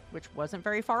 2000, which wasn't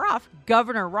very far off,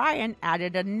 Governor Ryan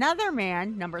added another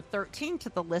man, number 13, to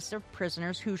the list of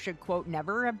prisoners who should, quote,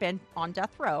 never have been on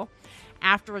death row.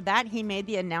 After that, he made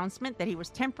the announcement that he was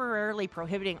temporarily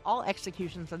prohibiting all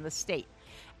executions in the state.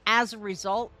 As a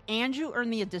result, Andrew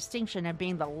earned the distinction of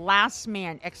being the last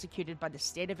man executed by the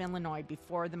state of Illinois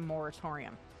before the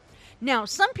moratorium. Now,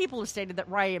 some people have stated that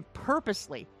Ryan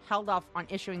purposely held off on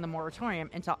issuing the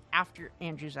moratorium until after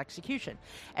Andrew's execution,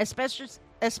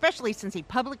 especially since he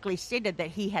publicly stated that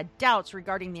he had doubts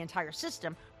regarding the entire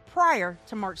system prior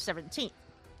to March 17th.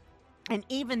 And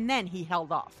even then, he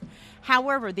held off.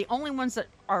 However, the only ones that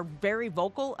are very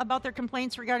vocal about their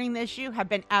complaints regarding the issue have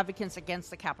been advocates against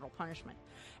the capital punishment.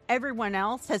 Everyone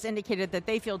else has indicated that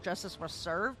they feel justice was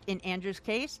served in Andrew's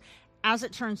case. As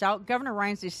it turns out, Governor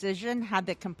Ryan's decision had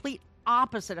the complete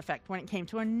opposite effect when it came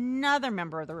to another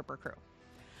member of the Ripper crew.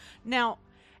 Now,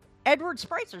 Edward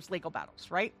Spreitzer's legal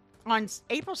battles, right? On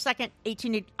April 2nd,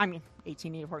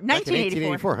 1984.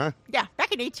 1884, huh? Yeah,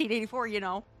 back in 1884, you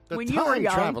know, The when time you were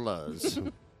young. travelers.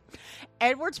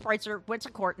 Edward Spreitzer went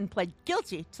to court and pled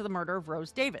guilty to the murder of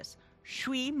Rose Davis,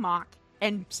 Shui Mock,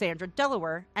 and Sandra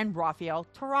Delaware, and Raphael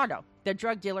Torrado, the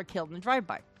drug dealer killed in the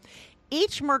drive-by.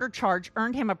 Each murder charge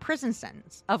earned him a prison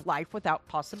sentence of life without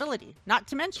possibility, not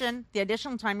to mention the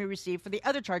additional time he received for the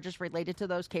other charges related to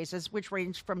those cases, which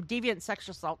ranged from deviant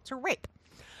sexual assault to rape.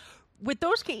 With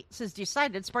those cases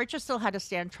decided, Spreitzer still had to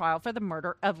stand trial for the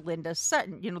murder of Linda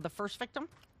Sutton, you know, the first victim.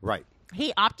 Right.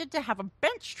 He opted to have a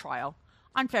bench trial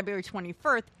on February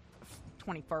 25th,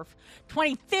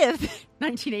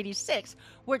 1986,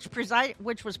 which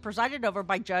was presided over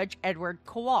by Judge Edward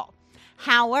Kowal.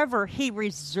 However, he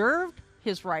reserved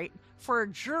his right for a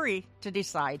jury to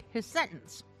decide his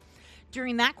sentence.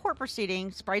 During that court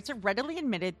proceeding, Spreitzer readily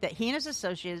admitted that he and his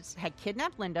associates had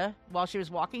kidnapped Linda while she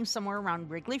was walking somewhere around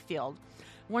Wrigley Field.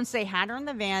 Once they had her in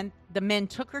the van, the men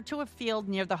took her to a field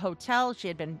near the hotel she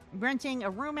had been renting a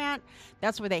room at.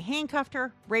 That's where they handcuffed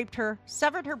her, raped her,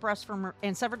 severed her breast from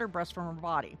her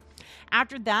body.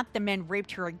 After that, the men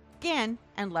raped her again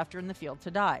and left her in the field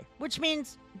to die. Which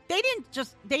means they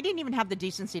didn't even have the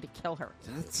decency to kill her.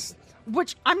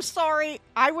 Which, I'm sorry,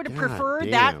 I would have God preferred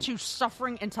damn. that to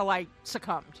suffering until I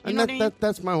succumbed. You And know what I mean?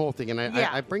 that's my whole thing. And Yeah.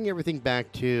 I bring everything back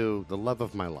to the love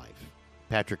of my life,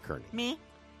 Patrick Kearney. Me?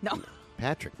 No.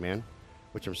 Patrick, man.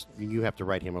 You have to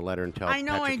write him a letter and tell I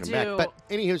know Patrick I to come do. back. But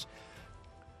anywho's,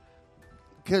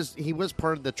 because he was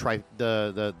part of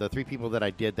the three people that I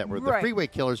did that were the Right. freeway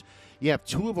killers. You have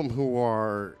two of them who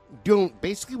are doing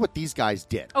basically what these guys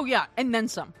did. Oh, yeah, and then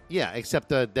some. Yeah, except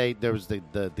there was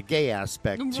the gay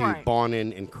aspect to Right.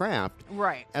 Bonin and Kraft,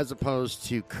 Right. as opposed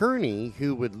to Kearney,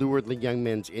 who would lure the young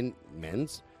men's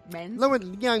Men's? lower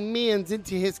the young men's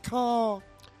into his car,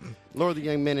 lower the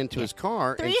young men into his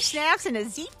car. Three snaps in a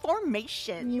Z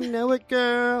formation. You know it,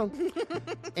 girl.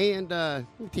 And let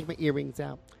me take my earrings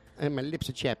out, and my lips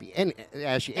are chappy and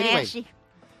ashy. Anyway, Ashy.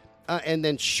 And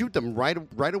then shoot them right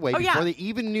away Oh, before yeah. they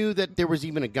even knew that there was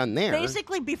even a gun there.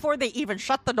 Basically, before they even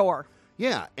shut the door.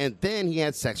 Yeah, and then he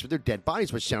had sex with their dead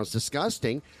bodies, which sounds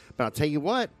disgusting. But I'll tell you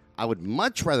what, I would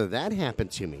much rather that happen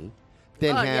to me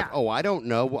than have, yeah. I don't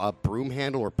know, a broom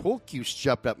handle or pool cue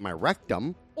shoved up my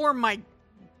rectum. Or my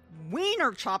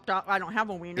wiener chopped up. I don't have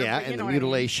a wiener. Yeah, but you and know the what I mean.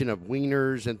 mutilation of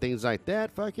wieners and things like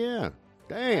that. Fuck yeah.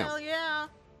 Damn. Hell yeah.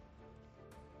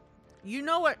 You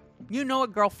know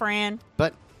it, girlfriend.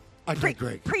 But I did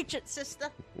great. Preach it, sister.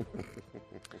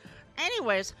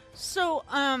 Anyways, so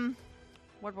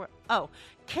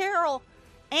Carol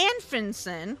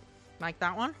Anfinson, like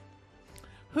that one,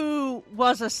 who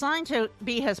was assigned to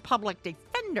be his public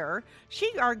defender,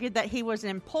 she argued that he was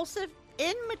impulsive,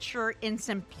 immature, and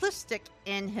simplistic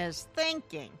in his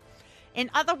thinking. In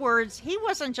other words, he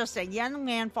wasn't just a young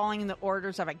man following the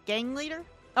orders of a gang leader.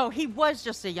 Oh, he was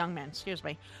just a young man,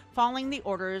 following the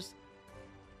orders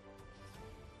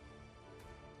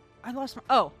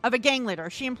of a gang leader.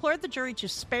 She implored the jury to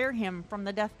spare him from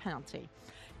the death penalty.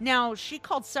 Now, she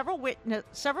called several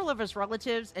of his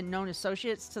relatives and known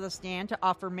associates to the stand to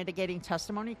offer mitigating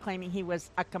testimony, claiming he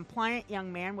was a compliant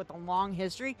young man with a long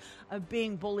history of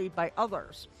being bullied by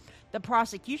others. The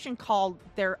prosecution called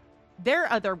their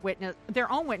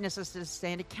own witnesses to the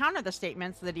stand to counter the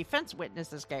statements the defense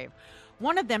witnesses gave.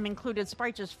 One of them included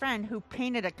Sprycer's friend, who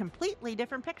painted a completely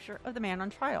different picture of the man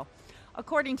on trial.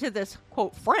 According to this,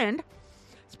 quote, friend,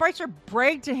 Sprycer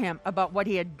bragged to him about what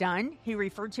he had done. He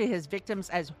referred to his victims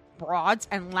as broads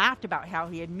and laughed about how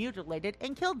he had mutilated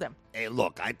and killed them. Hey,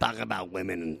 look, I talk about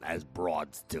women as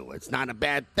broads, too. It's not a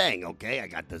bad thing, okay? I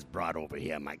got this broad over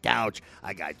here on my couch.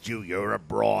 I got you, you're a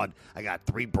broad. I got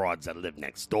 3 broads that live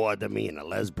next door to me and a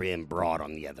lesbian broad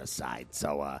on the other side.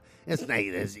 So, it's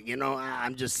nice,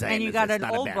 I'm just saying. And you got an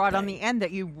old broad on the end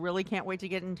that you really can't wait to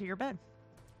get into your bed.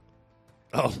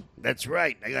 Oh, that's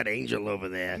right. I got Angel over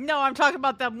there. No, I'm talking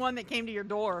about that one that came to your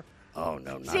door. Oh,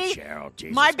 no, not See, Cheryl.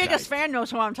 Jesus my Christ. biggest fan knows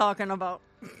who I'm talking about.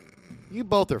 You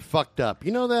both are fucked up.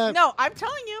 You know that? No, I'm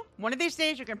telling you. One of these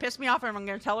days you're going to piss me off and I'm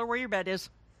going to tell her where your bed is.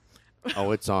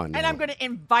 Oh, it's on now. And I'm going to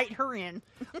invite her in.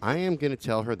 I am going to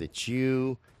tell her that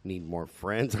you need more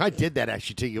friends. I did that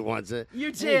actually to you once. You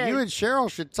Hey, did. you and Cheryl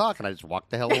should talk, and I just walked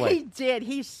the hell He away. did.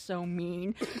 He's so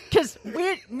mean. Because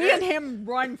me and him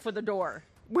run for the door.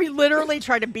 We literally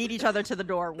try to beat each other to the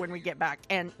door when we get back.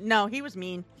 And no, he was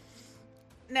mean.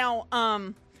 Now,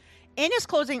 in his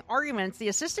closing arguments, the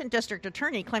assistant district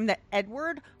attorney claimed that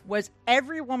Edward was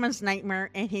every woman's nightmare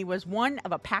and he was one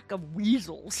of a pack of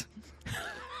weasels.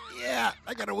 Yeah,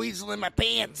 I got a weasel in my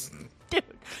pants. Dude,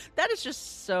 that is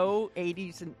just so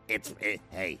 80s. And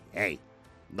Hey,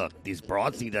 look, these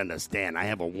broads need to understand I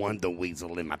have a wonder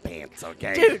weasel in my pants,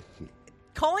 okay? dude,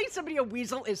 calling somebody a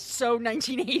weasel is so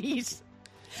 1980s.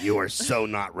 You are so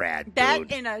not rad, That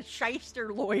dude. and a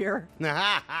shyster lawyer.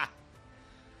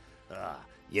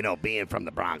 Being from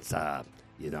the Bronx, I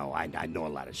know a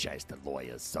lot of shyster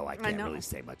lawyers, so I can't know. really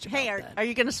say much about Hey, that. are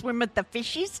you going to swim with the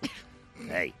fishies?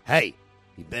 Hey,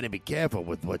 you better be careful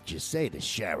with what you say to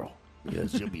Cheryl,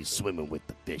 because you'll be swimming with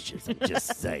the fishes. I'm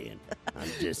just saying.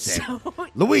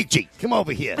 Luigi, come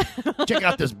over here. Check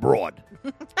out this broad.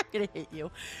 I'm going to hit you.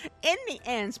 In the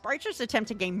end, Sprycer's attempt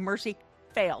to gain mercy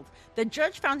failed. The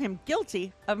judge found him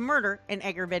guilty of murder and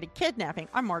aggravated kidnapping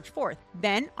on March 4th.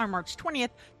 Then, on March 20th,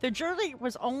 the jury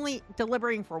was only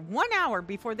deliberating for 1 hour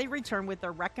before they returned with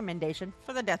their recommendation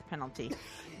for the death penalty.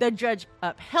 The judge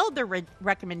upheld the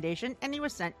recommendation, and he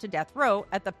was sent to death row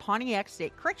at the Pontiac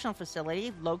State Correctional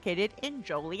Facility located in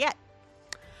Joliet.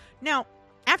 Now,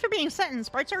 after being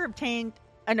sentenced, Sprycer obtained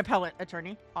an appellate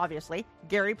attorney, obviously,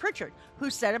 Gary Pritchard, who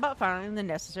set about filing the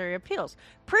necessary appeals.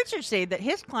 Pritchard said that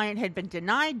his client had been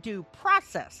denied due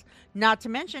process. Not to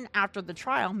mention, after the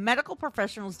trial, medical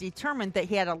professionals determined that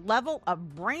he had a level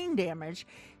of brain damage.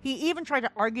 He even tried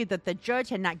to argue that the judge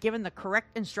had not given the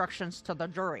correct instructions to the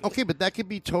jury. Okay, but that could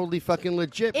be totally fucking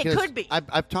legit. It because could be.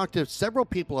 I've talked to several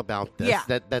people about this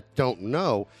Yeah. that don't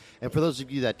know. And for those of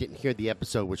you that didn't hear the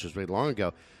episode, which was really long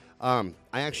ago, I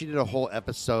actually did a whole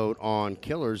episode on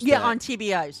killers. Yeah, on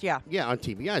TBIs, yeah. Yeah, on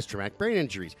TBIs, traumatic brain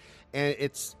injuries. And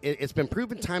it's been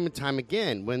proven time and time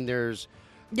again when there's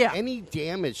any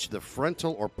damage to the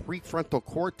frontal or prefrontal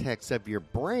cortex of your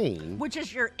brain. Which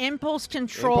is your impulse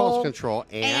control.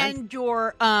 And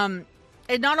your, and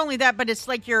not only that, but it's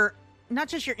like your, not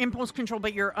just your impulse control,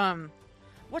 but your,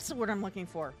 what's the word I'm looking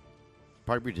for?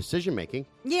 Part of your decision making.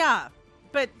 Yeah,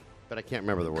 but I can't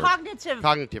remember the word. Cognitive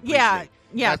reasoning.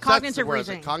 Yeah, That's cognitive the word,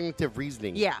 reasoning. Cognitive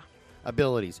reasoning. Yeah.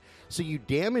 Abilities. So you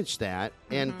damage that,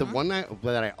 and the one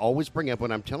that I always bring up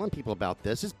when I'm telling people about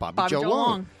this is Bobby Joe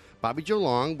Long. Bobby Joe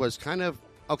Long was kind of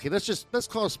let's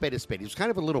call a spade a spade. He was kind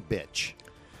of a little bitch.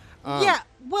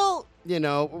 Well,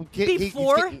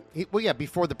 before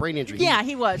before the brain injury. Yeah,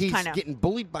 he was he's kind of getting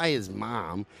bullied by his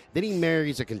mom. Then he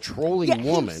marries a controlling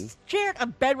woman. He shared a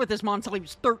bed with his mom until he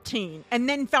was 13, and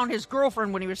then found his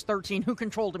girlfriend when he was 13, who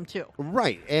controlled him too.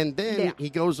 Right, and then he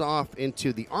goes off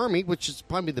into the army, which is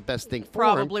probably the best thing for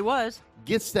him. Probably was.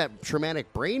 Gets that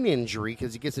traumatic brain injury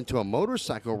because he gets into a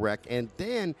motorcycle wreck, and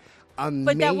then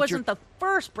But that wasn't the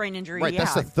first brain injury right, he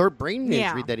that's had. the third brain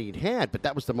injury that he'd had, but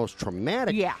that was the most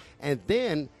traumatic. Yeah. And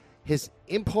then his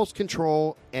impulse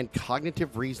control and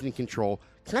cognitive reasoning control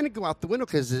kind of go out the window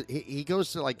because he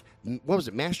goes to, like, what was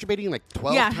it, masturbating like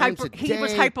 12 times a day? He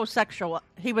was hyposexual.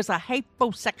 He was a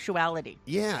hyposexuality.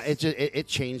 Yeah, it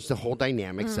changed the whole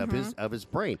dynamics of his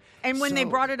brain. And when they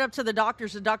brought it up to the doctor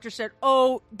said,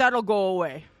 "Oh, that'll go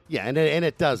away." Yeah, and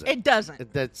it doesn't. It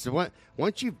doesn't. That's what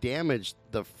once you've damaged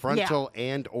the frontal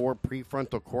and or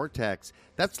prefrontal cortex,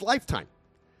 that's lifetime.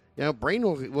 Brain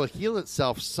will heal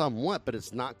itself somewhat, but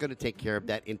it's not going to take care of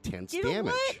that intense You know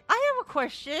damage. what? I have a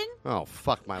question. Oh,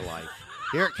 fuck my life.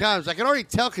 Here it comes. I can already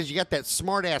tell because you got that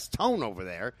smart-ass tone over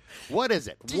there. What is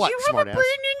it? Did What, you have a smart-ass? brain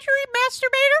injury,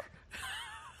 masturbator?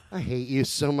 I hate you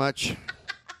so much.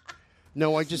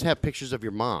 No, I just have pictures of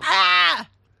your mom. Ah!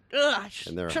 Ugh,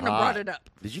 And they're shouldn't have hot. brought it up.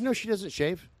 Did you know she doesn't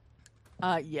shave?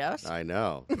 Yes. I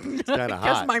know. It's kind of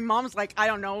Because hot. my mom's like, I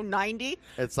don't know, 90?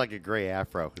 It's like a gray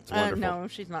afro. It's wonderful. No,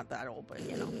 she's not that old, but,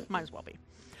 might as well be.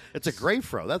 It's a gray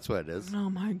fro. That's what it is. Oh,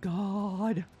 my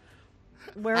God.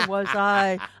 Where was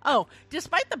I? Oh,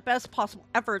 despite the best possible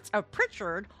efforts of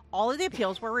Pritchard, all of the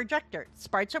appeals were rejected.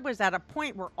 Spritzer was at a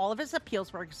point where all of his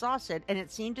appeals were exhausted, and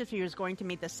it seemed as if he was going to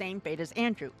meet the same fate as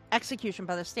Andrew, execution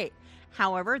by the state.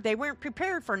 However, they weren't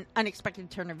prepared for an unexpected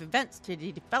turn of events to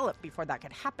develop before that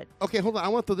could happen. Okay, hold on. I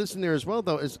want to throw this in there as well,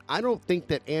 though, is I don't think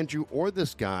that Andrew or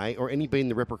this guy or anybody in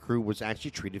the Ripper crew was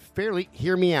actually treated fairly.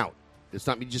 Hear me out. It's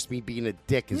not just me being a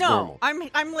dick as normal.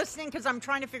 I'm listening because I'm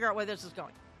trying to figure out where this is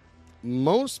going.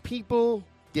 Most people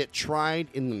get tried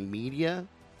in the media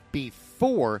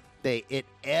before it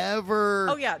ever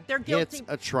Oh yeah, they're guilty. hits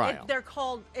a trial.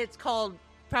 It's called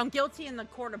found guilty in the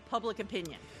court of public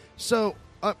opinion. So,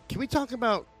 can we talk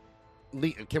about?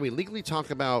 Can we legally talk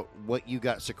about what you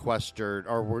got sequestered,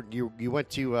 or were you went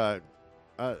to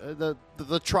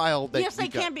the trial? That Yes, you I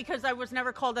got? can because I was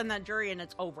never called on that jury and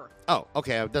it's over. Oh,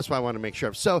 okay. That's why I want to make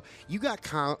sure. So you got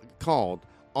called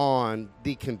on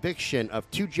the conviction of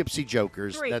two gypsy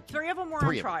jokers. Three of them were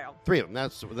on trial. Three of them.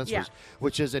 That's Yeah.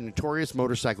 which is a notorious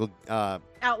motorcycle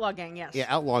Outlaw gang, yes.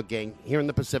 outlaw gang here in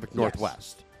the Pacific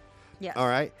Northwest. Yes. All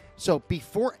right. So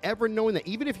before ever knowing that,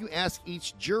 even if you ask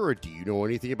each juror, "Do you know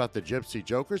anything about the gypsy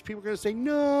jokers?" people are going to say,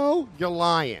 "No, you're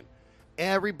lying."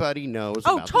 Everybody knows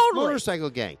about this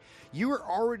motorcycle gang. You are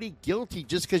already guilty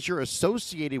just because you're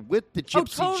associated with the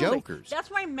gypsy jokers. That's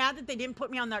why I'm mad that they didn't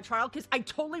put me on that trial because I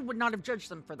totally would not have judged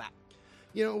them for that.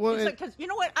 You know, well, Because you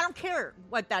know what? I don't care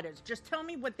what that is. Just tell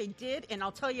me what they did, and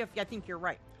I'll tell you if I think you're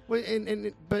right. well,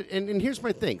 and here's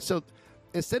my thing. So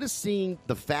instead of seeing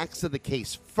the facts of the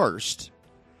case first,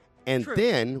 and True.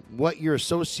 then what you're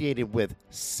associated with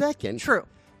second, True.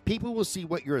 people will see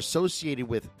what you're associated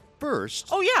with first.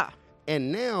 Oh yeah.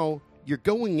 And now you're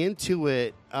going into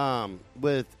it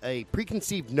with a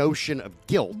preconceived notion of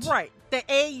guilt. Right.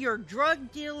 You're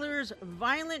drug dealers,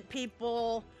 violent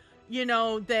people,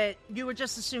 that you would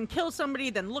just assume kill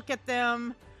somebody, then look at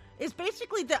them. It's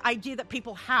basically the idea that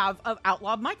people have of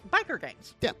outlaw biker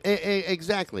gangs. Yeah,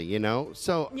 exactly,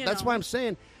 So that's why I'm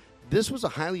saying this was a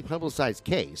highly publicized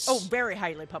case. Oh, very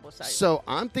highly publicized. So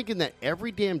I'm thinking that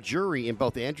every damn jury in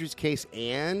both Andrew's case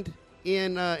and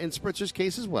in Spritzer's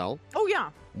case as well Oh,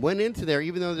 yeah. went into there,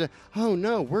 even though oh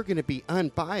no, we're going to be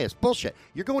unbiased. Bullshit.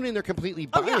 You're going in there completely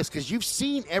Oh, yeah. biased because you've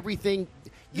seen everything.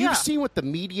 You've Yeah. seen what the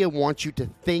media wants you to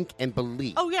think and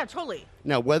believe. Oh, yeah, totally.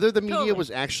 Now, whether the media Totally.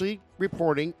 was actually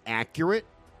reporting accurately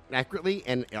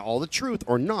and all the truth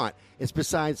or not is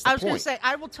besides the I was going to point. say,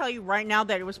 I will tell you right now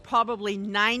that it was probably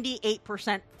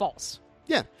 98% false.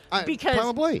 Yeah, Because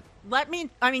probably.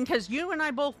 because you and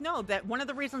I both know that one of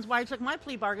the reasons why I took my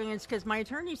plea bargain is because my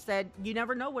attorney said you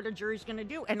never know what a jury's going to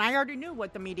do, and I already knew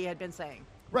what the media had been saying.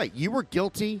 Right, you were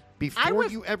guilty before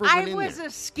you ever went in I was there. a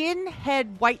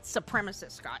skinhead white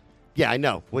supremacist, Scott. Yeah, I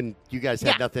know. When you guys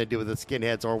had Yeah. nothing to do with the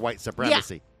skinheads or white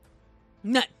supremacy.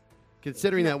 None.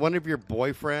 Considering that one of your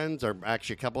boyfriends, or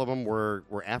actually a couple of them, were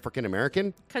African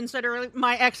American, Considering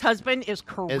my ex-husband is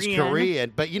Korean. is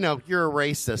Korean, but you're a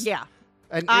racist. Yeah.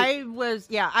 And I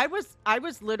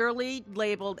was literally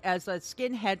labeled as a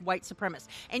skinhead white supremacist.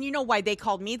 And you know why they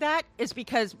called me that? Is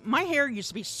because my hair used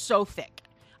to be so thick.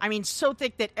 I mean, so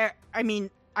thick that,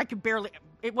 I could barely,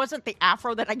 it wasn't the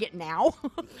afro that I get now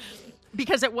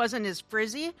because it wasn't as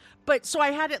frizzy. But so I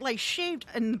had it like shaved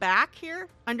in the back here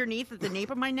underneath at the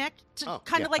nape of my neck to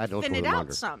kind of I like don't thin go it no out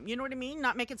longer. some. You know what I mean?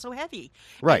 Not make it so heavy.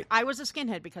 Right. And I was a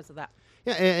skinhead because of that.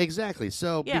 Yeah, exactly.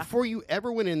 So Yeah. before you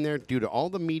ever went in there, due to all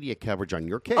the media coverage on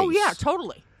your case, Oh, yeah,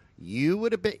 totally. you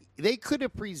would have been. They could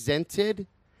have presented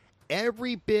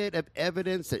every bit of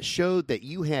evidence that showed that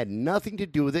you had nothing to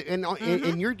do with it. And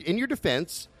in your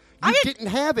defense, you didn't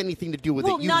have anything to do with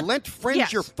Well, it. You not- lent friends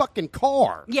yes. your fucking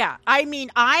car. Yeah,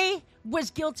 I was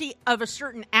guilty of a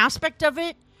certain aspect of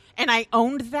it, and I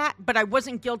owned that, but I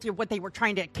wasn't guilty of what they were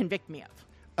trying to convict me of.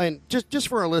 And just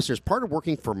for our listeners, part of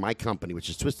working for my company, which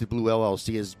is Twisted Blue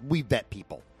LLC, is we vet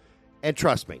people. And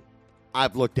trust me,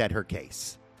 I've looked at her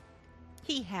case.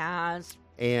 He has.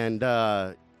 And,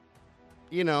 Yeah.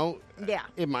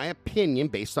 in my opinion,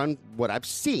 based on what I've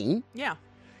seen, Yeah.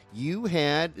 you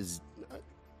had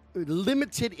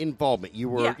limited involvement. You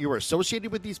were Yeah.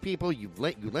 associated with these people. You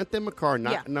lent them a car,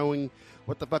 not Yeah. knowing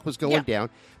what the fuck was going Yeah. down.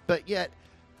 But yet,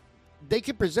 they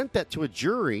could present that to a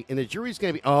jury, and the jury's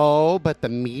going to be, oh, but the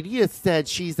media said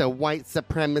she's a white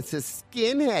supremacist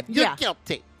skinhead. You're Yeah.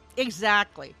 guilty.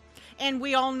 Exactly. And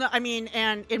we all know, I mean,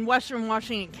 and in Western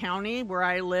Washington County, where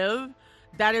I live,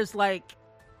 that is like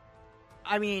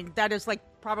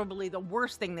probably the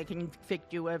worst thing they can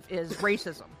convict you of is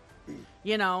racism,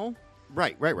 you know?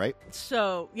 Right.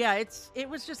 So, yeah, it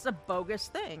was just a bogus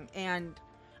thing. And,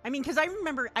 I mean, because I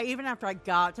remember, even after I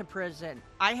got to prison,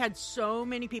 I had so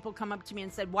many people come up to me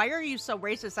and said, why are you so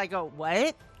racist? I go,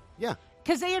 what? Yeah.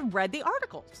 Because they had read the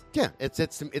articles. Yeah,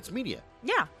 it's media.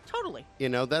 Yeah, totally. You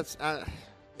know,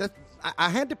 I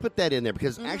had to put that in there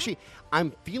because actually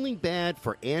I'm feeling bad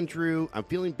for Andrew. I'm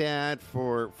feeling bad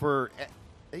for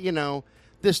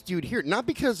this dude here. Not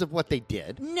because of what they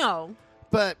did, No.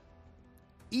 but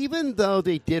even though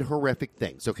they did horrific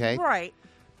things, okay? Right.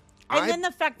 And then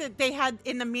the fact that they had,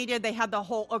 in the media, they had the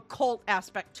whole occult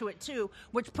aspect to it, too,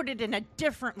 which put it in a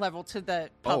different level to the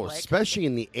public. Oh, especially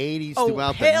in the 80s, Oh,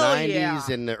 throughout the hell 90s,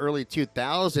 yeah. and the early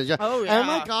 2000s. Oh, yeah. Oh,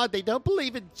 my God, they don't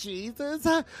believe in Jesus.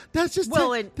 That's just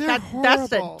Well, and they're that's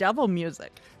the horrible. devil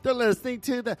music. They're listening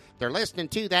to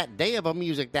that devil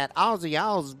music, that Ozzy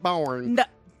Osbourne.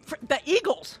 The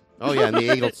Eagles. Oh, yeah, and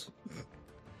the Eagles.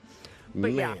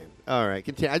 But, Man. yeah. All right,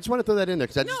 continue. I just want to throw that in there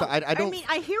because I don't. I mean,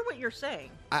 I hear what you're saying.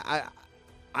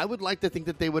 I would like to think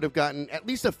that they would have gotten at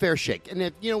least a fair shake. And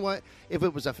if you know what, if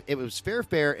it was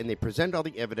fair, and they presented all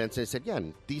the evidence and they said, yeah,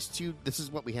 these two, this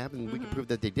is what we have, and we can prove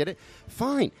that they did it.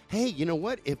 Fine. Hey, you know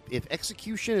what? If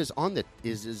execution is on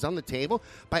the table,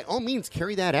 by all means,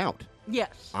 carry that out.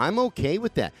 Yes. I'm okay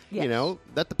with that. Yes. You know,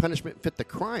 let the punishment fit the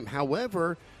crime.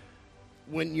 However,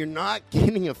 when you're not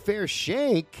getting a fair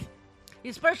shake.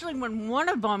 Especially when one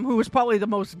of them, who was probably the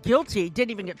most guilty,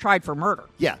 didn't even get tried for murder.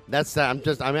 Yeah, that's I'm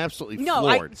absolutely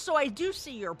floored. So I do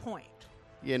see your point.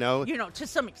 You know, To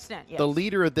some extent, yes. the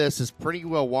leader of this is pretty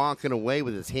well walking away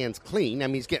with his hands clean. I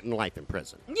mean, he's getting life in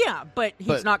prison. Yeah, but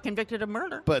he's not convicted of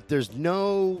murder. But there's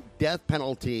no death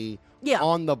penalty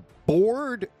on the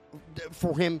board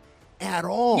for him at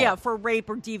all. Yeah, for rape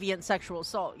or deviant sexual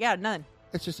assault. Yeah, none.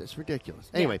 It's ridiculous.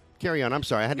 Anyway, carry on. I'm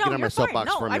sorry. I had to get on my you're fine.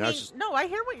 soapbox for a minute. I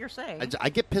hear what you're saying. I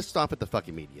get pissed off at the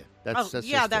fucking media. That's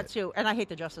yeah, just that it. too. And I hate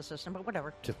the justice system, but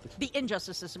whatever. The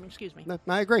injustice system, excuse me. No,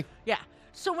 I agree. Yeah.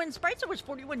 So when Spreitzer was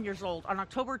 41 years old in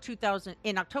October of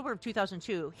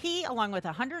 2002, he, along with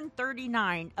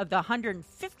 139 of the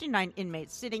 159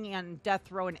 inmates sitting on death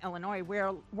row in Illinois,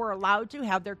 were allowed to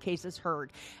have their cases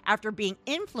heard after being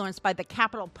influenced by the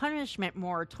capital punishment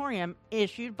moratorium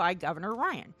issued by Governor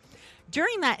Ryan.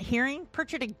 During that hearing,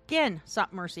 Pritchett again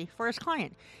sought mercy for his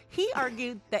client. He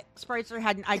argued that Spreitzer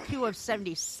had an IQ of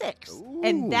 76,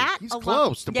 and that he's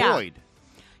close to Boyd.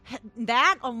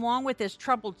 That, along with his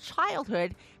troubled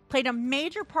childhood, played a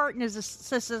major part in his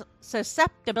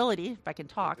susceptibility, if I can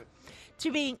talk,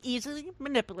 to being easily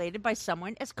manipulated by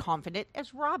someone as confident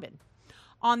as Robin.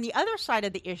 On the other side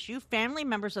of the issue, family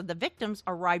members of the victims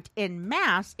arrived en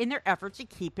masse in their efforts to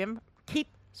keep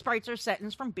Spreitzer's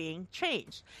sentence from being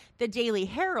changed. The Daily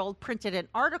Herald printed an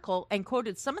article and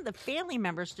quoted some of the family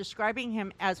members describing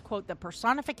him as, quote, the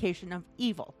personification of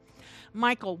evil.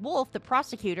 Michael Wolff, the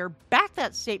prosecutor, backed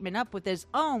that statement up with his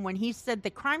own when he said the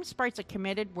crimes Spreitzer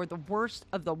committed were the worst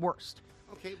of the worst.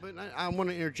 Okay, but I want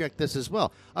to interject this as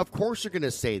well. Of course you're going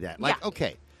to say that. Like,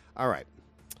 okay, all right.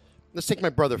 Let's take my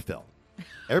brother Phil.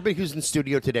 Everybody who's in the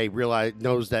studio today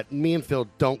knows that me and Phil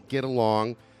don't get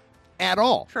along at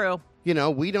all. True. You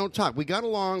know, we don't talk. We got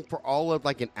along for all of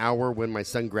like an hour when my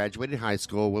son graduated high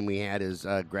school, when we had his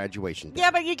graduation day.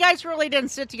 Yeah, but you guys really didn't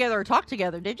sit together or talk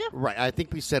together, did you? Right. I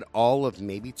think we said all of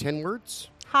maybe 10 words.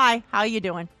 Hi, how you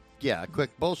doing? Yeah, a quick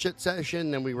bullshit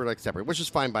session, then we were like separate, which is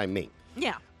fine by me.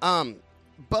 Yeah.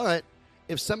 But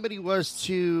if somebody was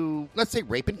to, let's say,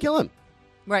 rape and kill him,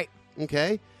 Right.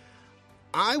 okay,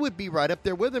 I would be right up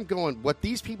there with him going, what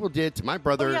these people did to my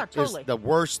brother totally. is the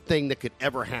worst thing that could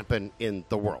ever happen in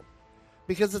the world.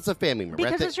 Because it's a family member.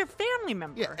 Because it's your family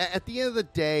member. Yeah, at the end of the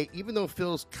day, even though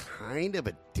Phil's kind of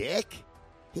a dick,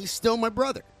 he's still my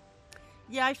brother.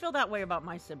 Yeah, I feel that way about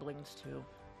my siblings, too.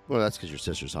 Well, that's because your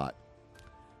sister's hot.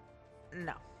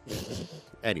 No.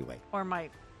 Anyway. Or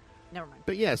never mind.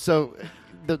 But yeah, so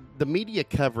the media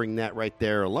covering that right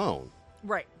there alone.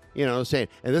 Right. You know, saying,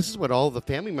 and this is what all the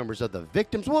family members of the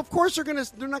victims. Well, of course they're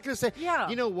not gonna say. Yeah.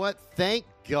 You know what? Thank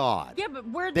God. Yeah, but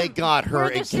they got her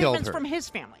and killed statements her from his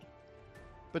family.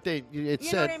 But it You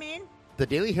said. know what I mean? The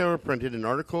Daily Herald printed an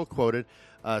article quoted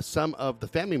some of the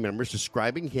family members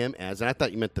describing him as, and I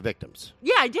thought you meant the victims.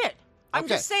 Yeah, I did. I'm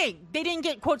Okay. just saying they didn't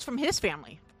get quotes from his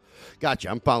family. Gotcha.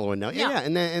 I'm following now. Yeah.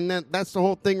 Yeah, and that's the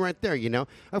whole thing right there. You know,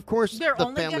 of course, They're the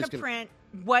only going family's to print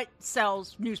what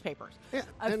sells newspapers. Yeah,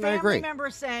 A and I family agree. member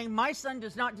saying, my son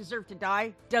does not deserve to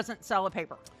die, doesn't sell a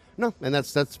paper. No, and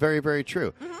that's very, very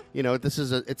true. Mm-hmm. You know, this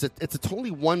is it's a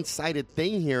totally one-sided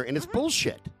thing here, and it's Mm-hmm.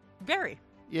 bullshit. Very.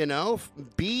 You know,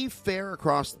 be fair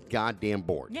across the goddamn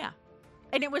board. Yeah.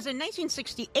 And it was in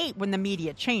 1968 when the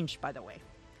media changed, by the way.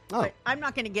 Oh, But I'm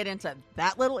not going to get into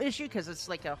that little issue because it's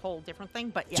like a whole different thing.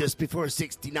 But yeah. just before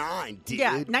 69, dude.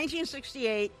 Yeah,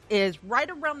 1968 is right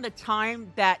around the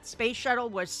time that Space Shuttle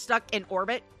was stuck in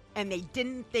orbit and they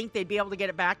didn't think they'd be able to get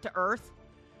it back to Earth.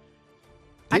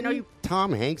 Didn't I know you.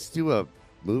 Tom Hanks do a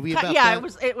movie about Yeah,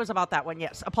 that? it was about that one.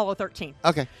 Yes, Apollo 13.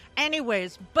 Okay.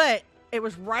 Anyways, but it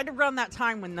was right around that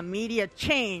time when the media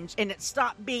changed and it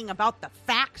stopped being about the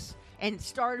facts and it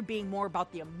started being more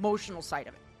about the emotional side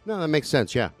of it. No, that makes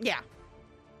sense, yeah. Yeah.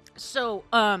 So,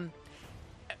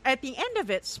 at the end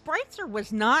of it, Spreitzer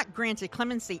was not granted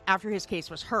clemency after his case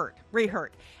was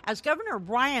reheard. As Governor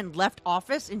Ryan left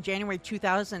office in January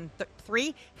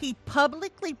 2003, he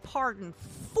publicly pardoned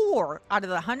 4 out of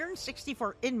the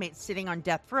 164 inmates sitting on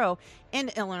death row in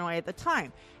Illinois at the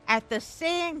time. At the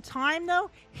same time, though,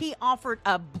 he offered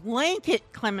a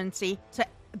blanket clemency to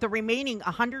the remaining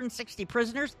 160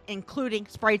 prisoners, including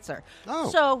Spreitzer. Oh.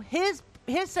 So his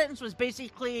sentence was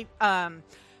basically,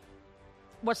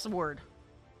 what's the word?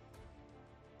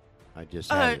 I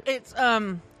just had it. It's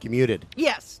Commuted.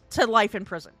 yes, to life in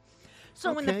prison.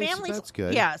 So when the Okay, so families, that's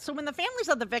good. yeah, so when the families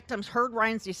of the victims heard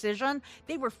Ryan's decision,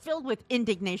 they were filled with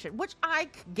indignation, which I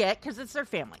get because it's their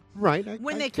family. Right.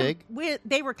 When I dig.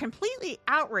 they were completely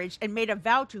outraged and made a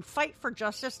vow to fight for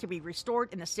justice to be restored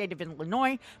in the state of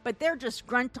Illinois, but their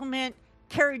disgruntlement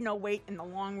carried no weight in the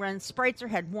long run. Spreitzer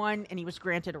had won, and he was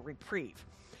granted a reprieve.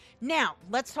 Now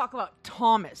let's talk about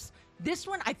Thomas. This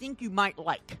one I think you might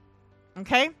like.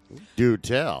 Okay. Do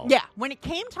tell. Yeah, when it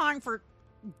came time for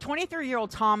 23-year-old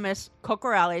Thomas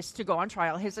Cocorales to go on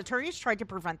trial, his attorneys tried to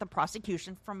prevent the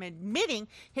prosecution from admitting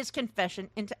his confession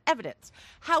into evidence.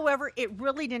 However, it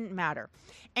really didn't matter.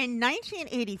 In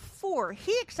 1984,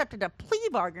 he accepted a plea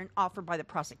bargain offered by the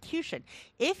prosecution.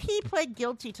 If he pled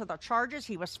guilty to the charges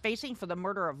he was facing for the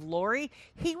murder of Lori,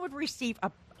 he would receive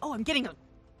I'm getting a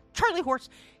Charlie horse.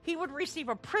 He would receive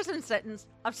a prison sentence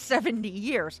of 70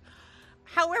 years.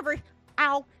 However,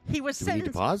 he was Do we need sentenced.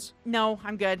 to pause? No,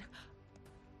 I'm good.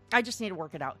 I just need to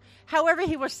work it out. However,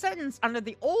 he was sentenced under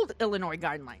the old Illinois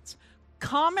guidelines,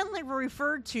 commonly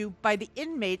referred to by the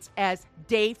inmates as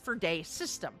day-for-day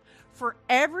system. For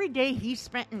every day he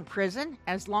spent in prison,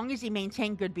 as long as he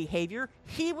maintained good behavior,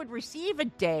 he would receive a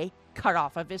day cut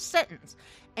off of his sentence.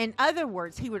 In other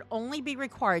words, he would only be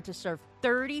required to serve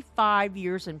 35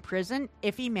 years in prison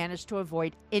if he managed to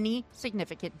avoid any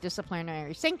significant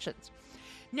disciplinary sanctions.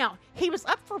 Now, he was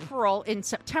up for parole in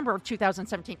September of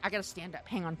 2017. I gotta stand up.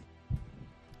 Hang on.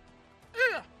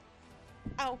 Ugh.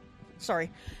 Oh, sorry.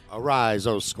 Arise,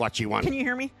 oh squatchy one. Can you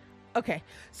hear me? Okay.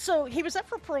 So he was up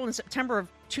for parole in September of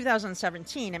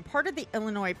 2017, and part of the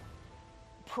Illinois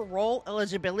parole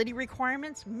eligibility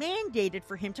requirements mandated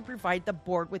for him to provide the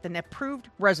board with an approved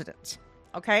residence.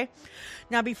 Okay?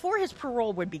 Now, before his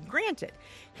parole would be granted,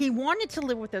 he wanted to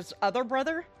live with his other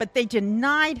brother, but they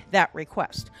denied that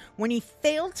request. When he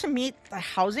failed to meet the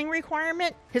housing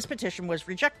requirement, his petition was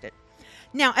rejected.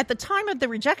 Now, at the time of the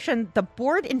rejection, the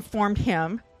board informed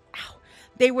him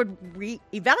they would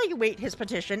reevaluate his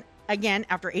petition again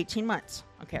after 18 months.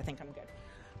 Okay, I think I'm good.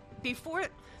 Before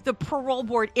the parole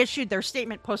board issued their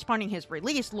statement postponing his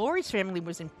release, Lori's family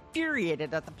was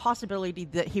infuriated at the possibility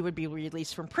that he would be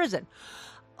released from prison.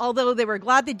 Although they were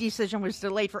glad the decision was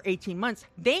delayed for 18 months,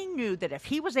 they knew that if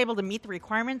he was able to meet the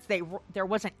requirements, there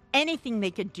wasn't anything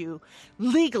they could do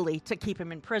legally to keep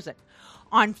him in prison.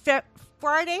 On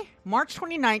Friday, March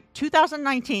 29,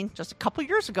 2019, just a couple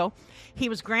years ago, he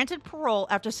was granted parole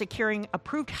after securing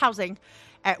approved housing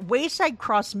at Wayside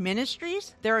Cross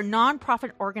Ministries. They're a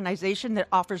nonprofit organization that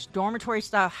offers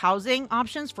dormitory-style housing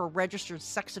options for registered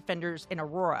sex offenders in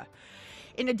Aurora.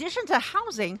 In addition to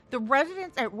housing, the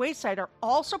residents at Wayside are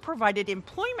also provided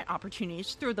employment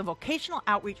opportunities through the vocational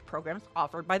outreach programs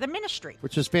offered by the ministry.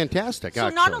 Which is fantastic, So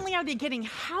actually. not only are they getting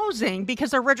housing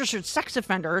because they're registered sex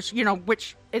offenders,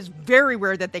 which is very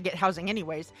rare that they get housing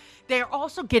anyways, they are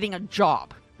also getting a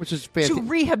job Which is to fantastic.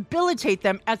 rehabilitate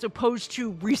them as opposed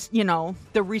to,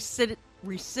 the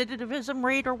recidivism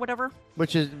rate or whatever.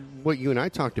 Which is what you and I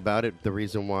talked about. The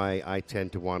reason why I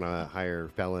tend to want to hire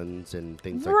felons and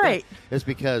things like Right. that is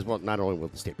because, well, not only will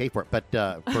the state pay for it, but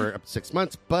for up to 6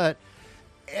 months, but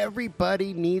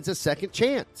everybody needs a second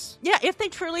chance. Yeah, if they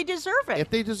truly deserve it. If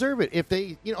they deserve it. If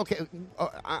they, okay,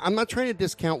 I'm not trying to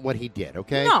discount what he did,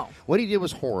 okay? No. What he did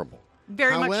was horrible.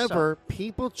 Very much so. However,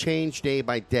 people change day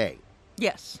by day.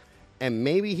 Yes. And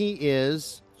maybe he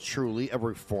is truly a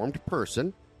reformed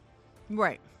person,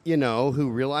 Right. who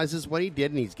realizes what he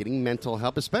did and he's getting mental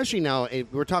help, especially now.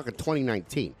 We're talking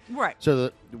 2019. Right.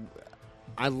 So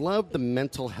I love the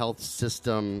mental health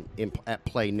system at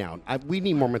play now. We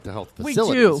need more mental health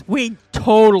facilities. We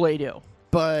totally do.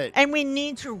 But And we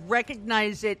need to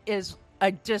recognize it as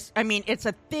it's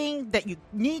a thing that you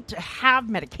need to have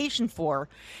medication for,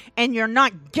 and you're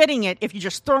not getting it if you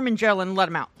just throw him in jail and let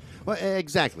him out. well,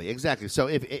 exactly. So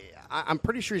I'm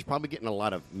pretty sure he's probably getting a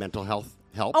lot of mental health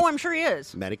help, Oh, I'm sure he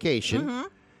is. medication,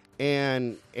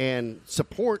 and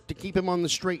support to keep him on the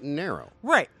straight and narrow.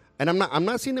 Right. And I'm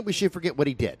not saying that we should forget what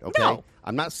he did. Okay, No.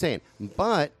 I'm not saying,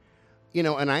 but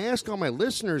and I ask all my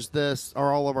listeners this,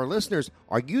 or all of our listeners,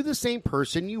 are you the same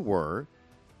person you were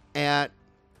at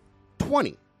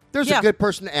 20? There's Yeah. a good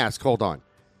person to ask. Hold on,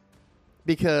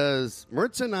 because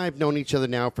Maritza and I have known each other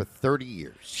now for 30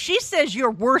 years. She says you're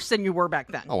worse than you were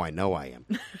back then. Oh, I know I am.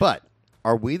 But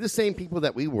are we the same people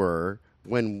that we were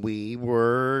when we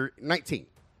were 19,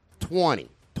 20,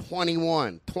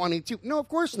 21, 22? No, of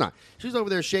course not. She's over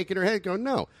there shaking her head going,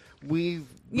 no, we've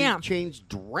changed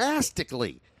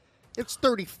drastically. It's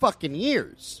 30 fucking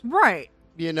years. Right.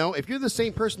 If you're the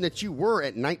same person that you were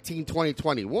at 19, 20,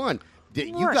 21,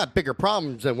 you Right. got bigger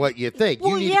problems than what you think.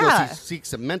 Well, you need yeah. to go seek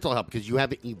some mental help because you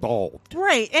haven't evolved.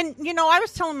 Right. And, I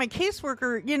was telling my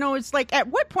caseworker, it's like, at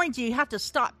what point do you have to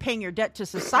stop paying your debt to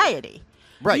society?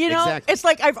 Right, exactly. It's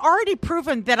like, I've already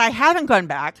proven that I haven't gone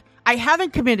back. I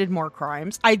haven't committed more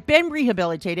crimes. I've been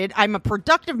rehabilitated. I'm a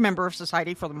productive member of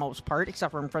society for the most part,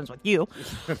 except for I'm friends with you.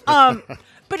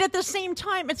 But at the same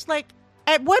time, it's like,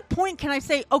 at what point can I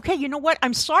say, okay, you know what?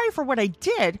 I'm sorry for what I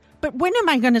did, but when am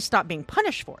I going to stop being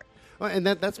punished for it? Well, and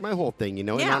that's my whole thing,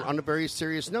 And Yeah. on a very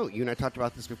serious note, you and I talked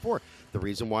about this before. The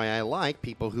reason why I like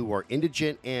people who are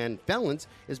indigent and felons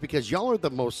is because y'all are the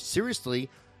most seriously,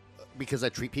 because I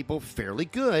treat people fairly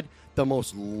good, the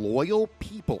most loyal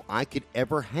people I could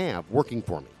ever have working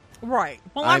for me. Right.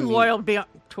 Well, I I'm mean- loyal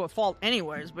to a fault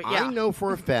anyways, but yeah. I know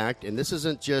for a fact, and this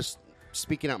isn't just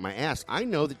speaking out my ass, I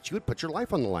know that you would put your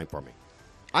life on the line for me.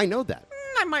 I know that.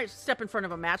 I might step in front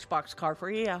of a Matchbox car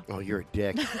for you, yeah. Oh, you're a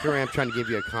dick. Here I am trying to give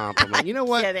you a compliment. You know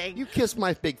what? Kidding. You kiss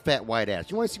my big fat white ass.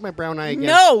 You want to see my brown eye again?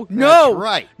 No, That's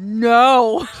right.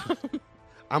 No.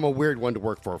 I'm a weird one to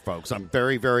work for, folks. I'm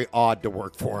very, very odd to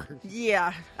work for.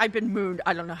 Yeah, I've been mooned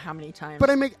I don't know how many times. But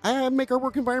I make our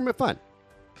work environment fun.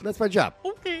 That's my job.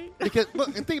 Okay. Because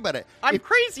look, and think about it. I'm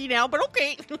crazy now, but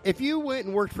okay. If you went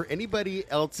and worked for anybody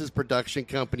else's production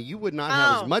company, you would not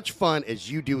have Oh. as much fun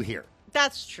as you do here.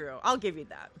 That's true. I'll give you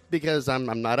that. Because I'm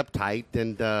not uptight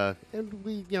and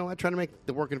we I try to make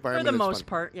the work For environment the as most fun.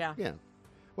 part, yeah. Yeah.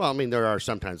 Well, I mean, there are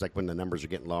sometimes like when the numbers are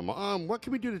getting low. I'm, what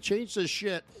can we do to change this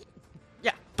shit?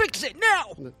 Yeah. Fix it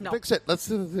now. No. Fix it. Let's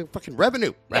do the fucking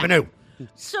revenue. Revenue.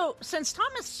 So, since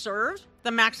Thomas served the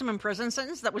maximum prison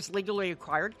sentence that was legally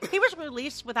required, he was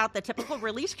released without the typical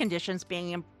release conditions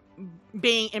being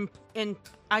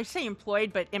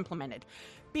employed, but implemented.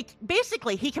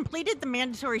 Basically, he completed the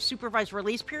mandatory supervised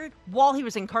release period while he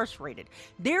was incarcerated.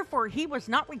 Therefore, he was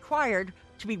not required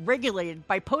to be regulated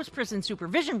by post-prison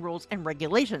supervision rules and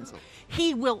regulations.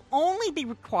 He will only be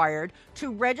required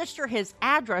to register his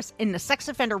address in the sex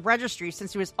offender registry,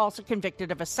 since he was also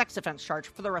convicted of a sex offense charge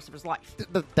for the rest of his life.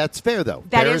 That's fair, though.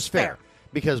 That Fair is fair.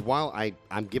 Because while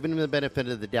I'm giving him the benefit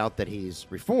of the doubt that he's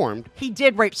reformed, He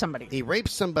did rape somebody. he raped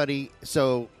somebody,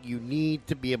 so you need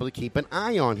to be able to keep an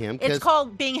eye on him. 'Cause- It's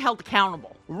called being held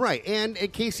accountable. Right, and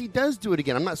in case he does do it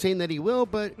again, I'm not saying that he will,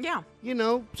 but Yeah.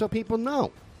 So people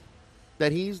know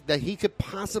that he could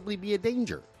possibly be a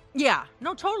danger. Yeah,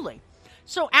 no, totally.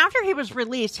 So after he was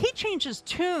released, he changed his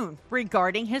tune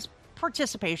regarding his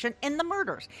participation in the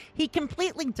murders. He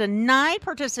completely denied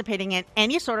participating in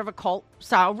any sort of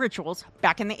occult-style rituals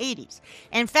back in the 80s.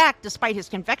 In fact, despite his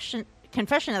confession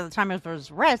at the time of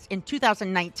his arrest in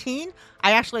 2019,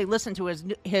 I actually listened to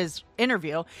his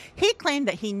interview. He claimed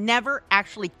that he never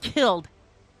actually killed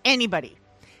anybody.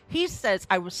 He says,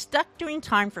 I was stuck doing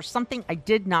time for something I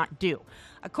did not do.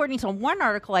 According to one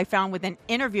article I found with an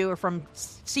interviewer from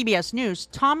CBS News,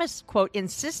 Thomas, quote,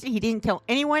 insisted he didn't kill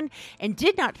anyone and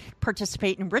did not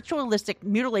participate in ritualistic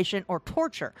mutilation or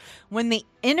torture. When the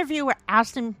interviewer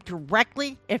asked him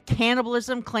directly if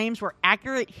cannibalism claims were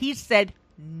accurate, he said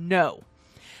no.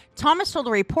 Thomas told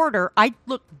a reporter, I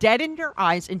look dead in your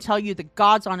eyes and tell you the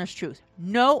God's honest truth.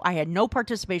 No, I had no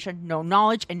participation, no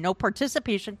knowledge, and no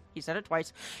participation, he said it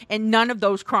twice, in none of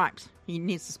those crimes. He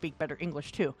needs to speak better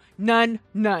English, too. None.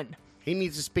 He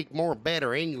needs to speak more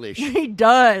better English. He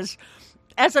does.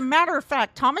 As a matter of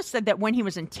fact, Thomas said that when he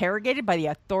was interrogated by the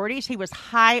authorities, he was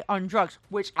high on drugs,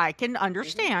 which I can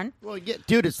understand. Well, yeah,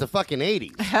 dude, it's the fucking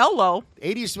 80s. Hello.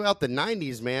 80s throughout the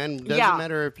 90s, man. Doesn't Yeah.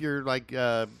 matter if you're like,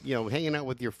 hanging out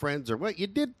with your friends or what. You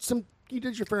did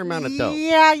your fair amount of dope.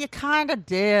 Yeah, you kind of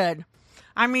did.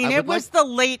 I mean, I it would was the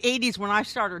late 80s when I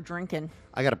started drinking.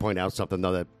 I got to point out something,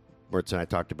 though, that Mertz and I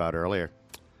talked about earlier.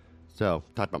 So,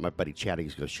 talked about my buddy Chad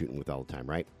he's go shooting with all the time,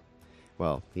 right?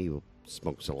 Well, he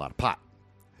smokes a lot of pot.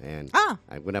 And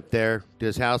I went up there to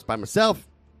his house by myself,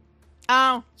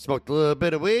 Oh. smoked a little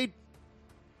bit of weed.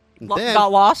 And then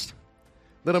Got lost?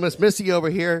 little Miss Missy over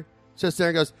here sits there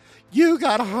and goes, "You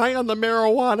got high on the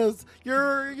marijuanas.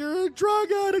 You're a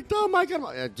drug addict. Oh, my God."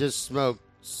 I just smoked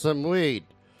some weed.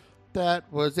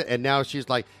 That was it. And now she's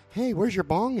like, "Hey, where's your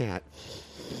bong at?"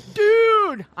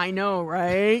 Dude! I know,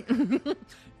 right?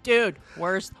 Dude,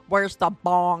 where's the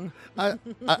bong?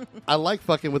 I like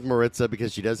fucking with Maritza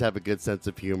because she does have a good sense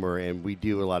of humor, and we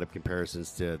do a lot of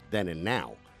comparisons to then and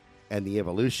now and the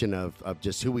evolution of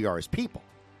just who we are as people.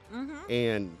 Mm-hmm.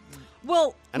 And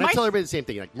Well, I tell everybody the same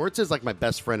thing. Like, Maritza's like my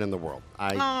best friend in the world.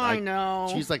 I know.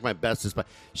 She's like my bestest, but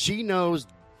she knows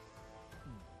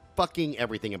fucking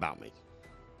everything about me.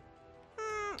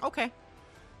 Okay.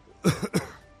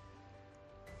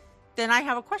 Then I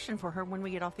have a question for her when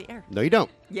we get off the air. No, you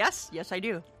don't. Yes, I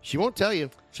do. She won't tell you.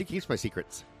 She keeps my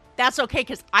secrets. That's okay,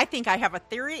 because I think I have a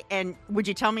theory, and would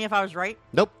you tell me if I was right?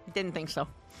 Nope. Didn't think so.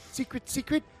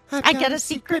 Secret. I got a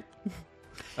secret.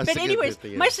 That's But a good anyways,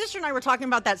 thing, yeah. my sister and I were talking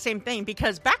about that same thing,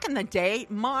 because back in the day,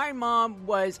 my mom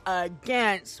was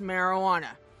against marijuana.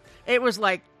 It was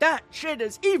like, that shit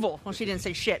is evil. Well, she didn't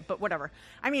say shit, but whatever.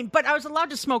 I mean, but I was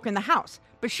allowed to smoke in the house.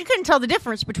 But she couldn't tell the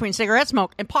difference between cigarette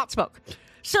smoke and pot smoke.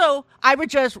 So I would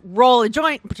just roll a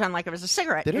joint and pretend like it was a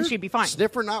cigarette, Did and her she'd be fine.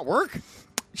 sniffer not work?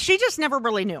 She just never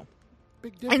really knew.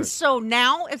 Big difference. And so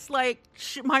now it's like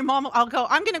my mom, I'll go,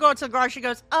 I'm going to go out to the garage. She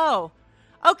goes, oh,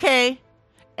 okay.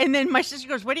 And then my sister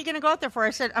goes, what are you going to go out there for? I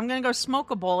said, I'm going to go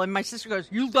smoke a bowl. And my sister goes,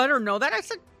 you let her know that? I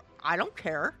said, I don't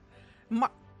care.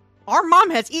 Our mom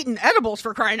has eaten edibles,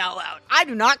 for crying out loud. I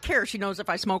do not care. She knows if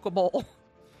I smoke a bowl.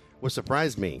 What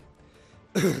surprised me,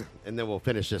 and then we'll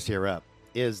finish this here up,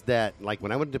 is that like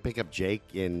when I went to pick up Jake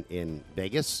in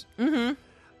Vegas,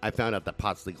 I found out that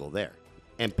pot's legal there.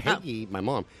 And Peggy, my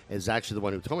mom, is actually the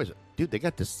one who told me, dude, they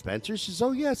got dispensaries? She said,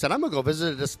 oh, yeah. I said, I'm going to go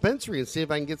visit a dispensary and see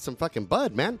if I can get some fucking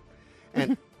bud, man.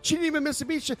 And she didn't even miss a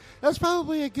beat. That's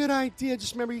probably a good idea.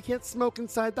 Just remember, you can't smoke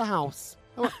inside the house.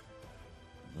 I went,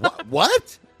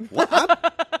 what?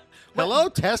 What? Hello,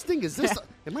 testing? Is this?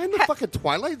 Am I in the fucking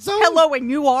Twilight Zone? Hello, and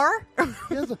you are?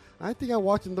 Yes, I think I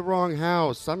walked in the wrong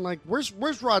house. I'm like, where's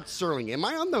Rod Serling? Am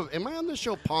I on the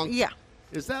show Punk? Yeah.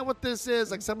 Is that what this is?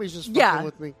 Like somebody's just fucking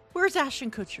with me? Where's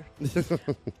Ashton Kutcher?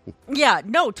 Yeah,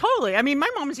 no, totally. I mean, my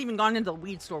mom's even gone into the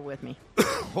weed store with me.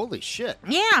 Holy shit.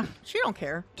 Yeah, she don't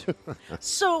care.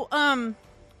 So,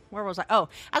 where was I? Oh,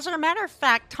 as a matter of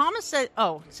fact, Thomas said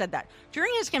that.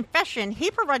 During his confession, he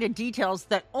provided details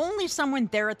that only someone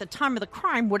there at the time of the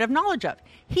crime would have knowledge of.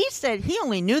 He said he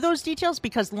only knew those details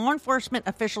because law enforcement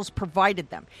officials provided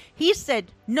them. He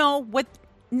said,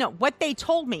 what they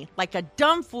told me, like a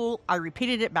dumb fool, I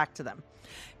repeated it back to them.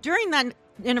 During that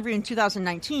interview in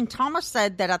 2019, Thomas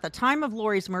said that at the time of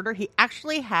Lori's murder, he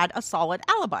actually had a solid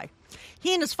alibi.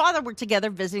 He and his father were together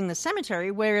visiting the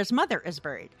cemetery where his mother is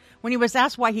buried. When he was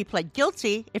asked why he pled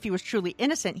guilty, if he was truly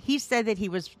innocent, he said that he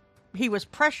was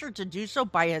pressured to do so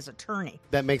by his attorney.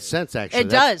 That makes sense, actually. It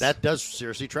does. That does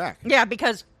seriously track. Yeah,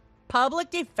 because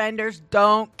public defenders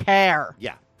don't care.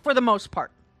 Yeah. For the most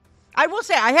part. I will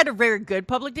say I had a very good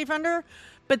public defender,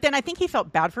 but then I think he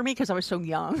felt bad for me because I was so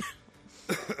young.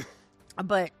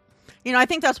 But, I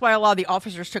think that's why a lot of the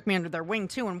officers took me under their wing,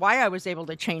 too, and why I was able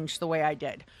to change the way I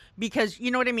did. Because, you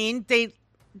know what I mean? They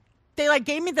like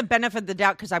gave me the benefit of the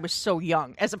doubt because I was so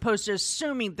young, as opposed to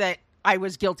assuming that I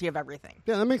was guilty of everything.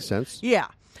 Yeah, that makes sense. Yeah.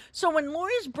 So when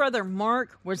Lori's brother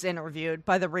Mark was interviewed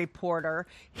by the reporter,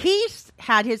 he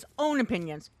had his own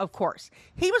opinions, of course.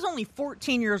 He was only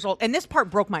 14 years old, and this part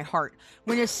broke my heart,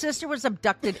 when his sister was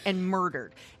abducted and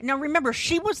murdered. Now remember,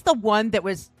 she was the one that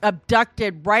was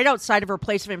abducted right outside of her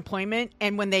place of employment,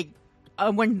 and when they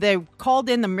called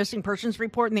in the missing persons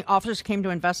report and the officers came to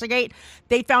investigate,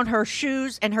 they found her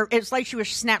shoes and it's like she was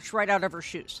snatched right out of her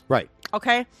shoes. Right.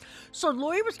 Okay. So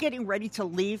Lori was getting ready to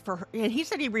leave for her, and he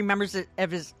said he remembers it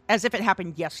as if it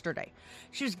happened yesterday.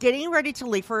 She was getting ready to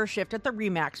leave for her shift at the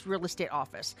RE/MAX real estate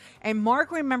office. And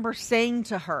Mark remembers saying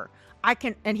to her,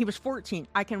 and he was 14,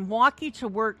 I can walk you to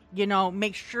work,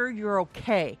 make sure you're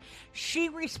okay. She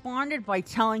responded by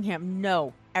telling him,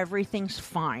 no, everything's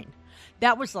fine.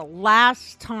 That was the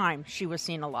last time she was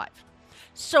seen alive.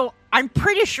 So I'm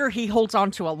pretty sure he holds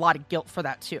on to a lot of guilt for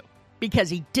that, too, because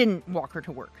he didn't walk her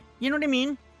to work. You know what I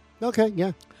mean? Okay,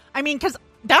 yeah. I mean, because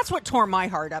that's what tore my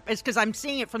heart up, is because I'm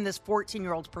seeing it from this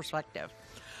 14-year-old's perspective.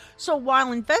 So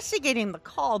while investigating the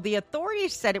call, the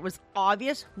authorities said it was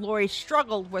obvious Lori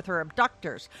struggled with her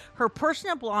abductors. Her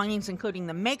personal belongings, including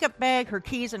the makeup bag, her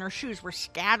keys, and her shoes, were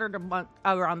scattered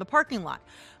around the parking lot.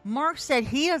 Mark said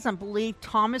he doesn't believe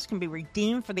Thomas can be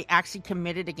redeemed for the acts he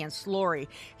committed against Lori.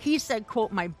 He said,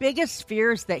 quote, "My biggest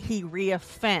fear is that he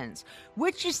reoffends,"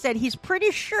 which he said he's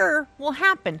pretty sure will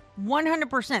happen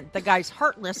 100%. The guy's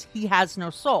heartless. He has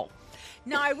no soul.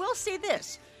 Now, I will say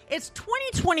this. It's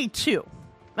 2022.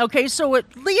 Okay, so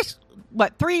at least,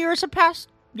 3 years have passed?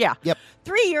 Yeah. Yep.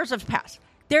 3 years have passed.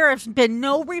 There has been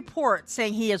no report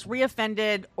saying he has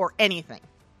reoffended or anything.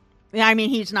 I mean,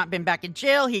 he's not been back in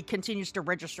jail. He continues to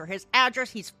register his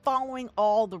address. He's following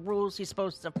all the rules he's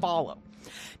supposed to follow.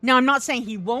 Now, I'm not saying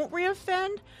he won't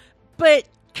reoffend, but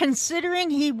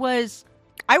considering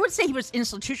I would say he was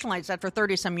institutionalized after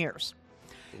 30-some years.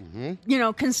 Mm-hmm. You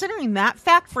know, considering that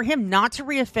fact, for him not to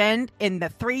reoffend in the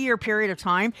 3-year period of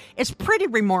time is pretty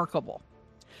remarkable.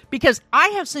 Because I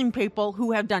have seen people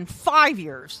who have done 5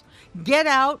 years get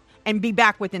out and be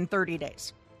back within 30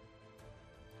 days.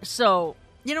 So,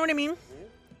 you know what I mean?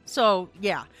 So,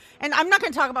 yeah. And I'm not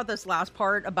going to talk about this last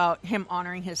part about him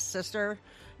honoring his sister.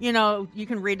 You know, you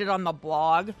can read it on the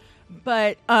blog.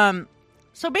 But,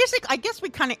 so basically, I guess we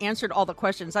kind of answered all the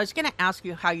questions. I was going to ask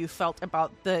you how you felt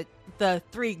about the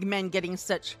 3 men getting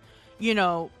such, you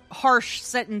know, harsh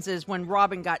sentences when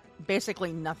Robin got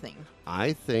basically nothing.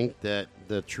 I think that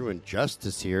the true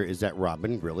injustice here is that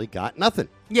Robin really got nothing.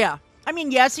 Yeah. I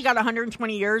mean, yes, he got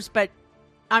 120 years, but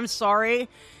I'm sorry.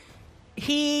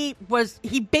 He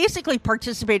basically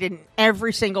participated in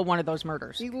every single one of those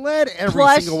murders. He led every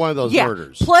single one of those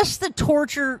murders. Plus the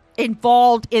torture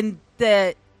involved in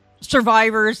the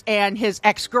survivors and his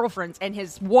ex-girlfriends and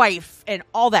his wife and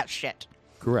all that shit.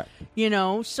 Correct. You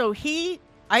know, so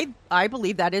I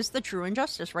believe that is the true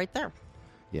injustice right there.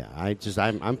 Yeah,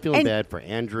 I'm feeling bad for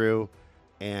Andrew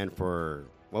and for,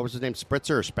 what was his name,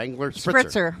 Spritzer or Spengler?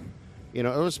 Spritzer. You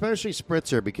know, especially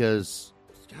Spritzer because,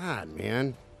 God,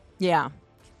 man. Yeah.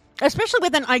 Especially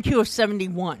with an IQ of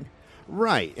 71.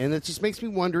 Right, and it just makes me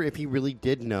wonder if he really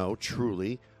did know,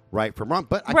 truly, right from wrong.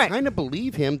 But I kind of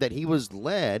believe him that he was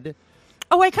led.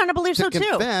 Oh, I kind of believe so, too. To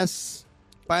confess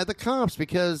by the cops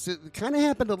because it kind of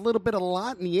happened a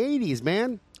lot in the 80s,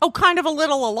 man. Oh, kind of a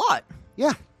lot.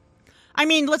 Yeah. I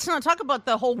mean, let's not talk about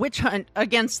the whole witch hunt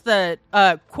against the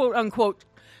quote-unquote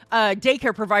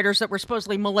daycare providers that were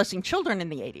supposedly molesting children in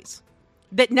the 80s.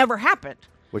 That never happened.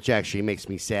 Which actually makes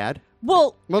me sad.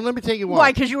 Well, let me tell you why.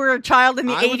 Why? Because you were a child in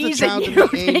the 80s I was a child in the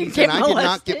 80s, and I did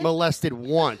not get molested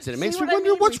once. And it makes me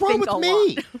wonder what's wrong with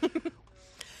me.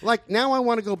 Like, now I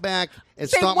want to go back and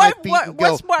stomp my feet and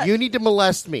go, you need to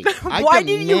molest me. Why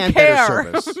do you care?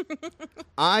 Better service.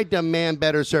 I demand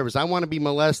better service. I want to be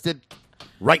molested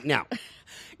right now.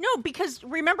 No, because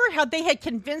remember how they had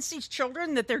convinced these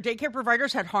children that their daycare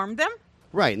providers had harmed them?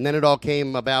 Right, and then it all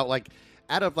came about, like,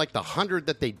 out of, like, the 100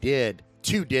 that they did,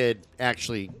 2 did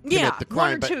actually commit the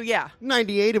crime. 1 or 2, yeah.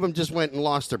 98 of them just went and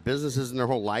lost their businesses and their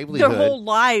whole livelihood. Their whole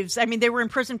lives. I mean, they were in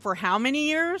prison for how many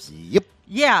years? Yep.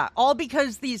 Yeah, all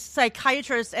because these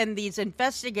psychiatrists and these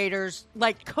investigators,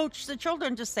 like, coached the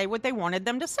children to say what they wanted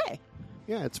them to say.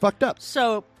 Yeah, it's fucked up.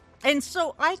 So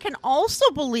I can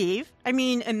also believe, I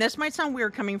mean, and this might sound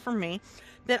weird coming from me,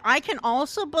 that I can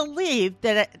also believe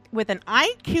that with an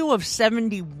IQ of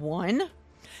 71,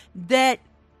 that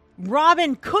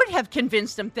Robin could have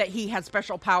convinced him that he had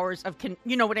special powers of,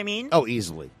 you know what I mean? Oh,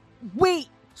 easily. Wait,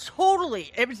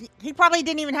 totally. He probably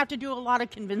didn't even have to do a lot of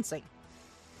convincing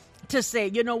to say,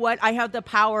 you know what, I have the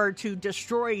power to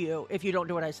destroy you if you don't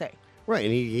do what I say. Right,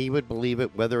 and he would believe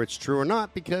it whether it's true or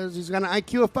not because he's got an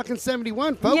IQ of fucking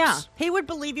 71, folks. Yeah, he would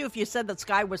believe you if you said the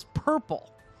sky was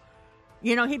purple.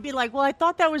 You know, he'd be like, well, I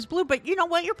thought that was blue, but you know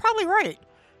what, you're probably right.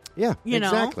 Yeah,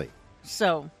 exactly.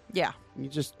 So, yeah. You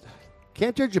just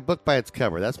can't judge a book by its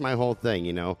cover. That's my whole thing,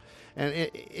 you know. And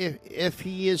if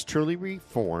he is truly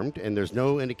reformed, and there's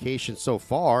no indication so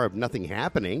far of nothing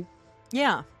happening.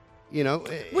 Yeah. You know.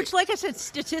 Which, like I said,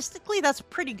 statistically, that's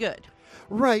pretty good.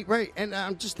 Right. And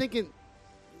I'm just thinking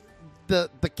the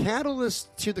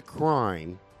catalyst to the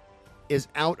crime is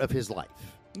out of his life.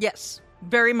 Yes,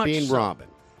 very much being so. Robin.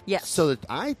 Yes. So that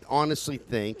I honestly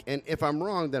think, and if I'm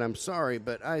wrong, then I'm sorry,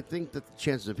 but I think that the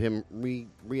chances of him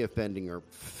reoffending are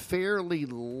fairly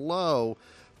low,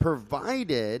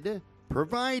 provided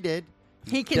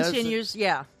he continues,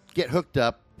 get hooked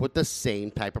up with the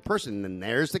same type of person. And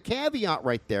there's the caveat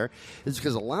right there, is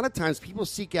because a lot of times people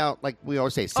seek out, like we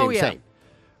always say, same.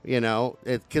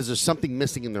 because there's something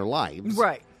missing in their lives.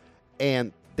 Right.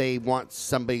 And they want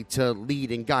somebody to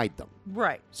lead and guide them.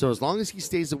 Right. So as long as he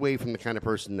stays away from the kind of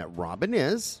person that Robin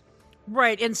is.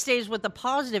 Right, and stays with the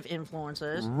positive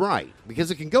influences. Right, because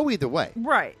it can go either way.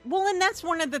 Right. Well, and that's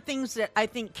one of the things that I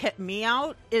think kept me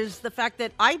out is the fact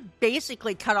that I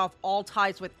basically cut off all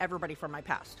ties with everybody from my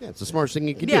past. Yeah, it's the smartest thing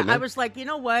you can do, Yeah, man. I was like, you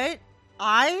know what?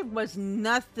 I was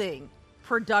nothing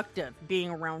productive being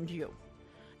around you.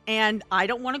 And I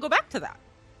don't want to go back to that.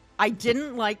 I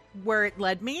didn't like where it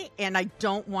led me, and I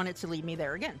don't want it to lead me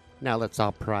there again. Now let's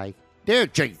all pray. Dear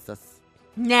Jesus.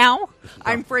 Now,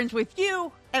 I'm friends with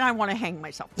you, and I want to hang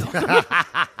myself.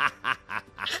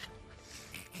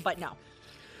 But no.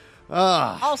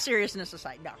 All seriousness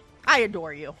aside, no. I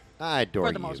adore you. I adore you,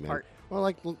 for the most man. part. Well,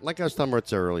 like I was telling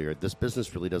Ritz earlier, this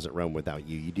business really doesn't run without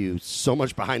you. You do so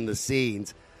much behind the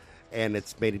scenes, and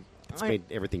it's made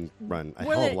everything run a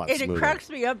hell of a lot smoother. And it cracks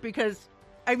me up because,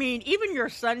 I mean, even your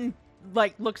son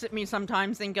looks at me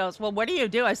sometimes and goes, well, what do you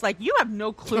do? I was like, you have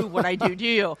no clue what I do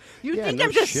you? You Yeah, think no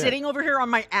I'm just shit. sitting over here on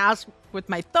my ass with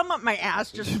my thumb up my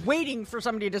ass just waiting for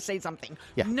somebody to say something?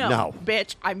 Yeah, no, no.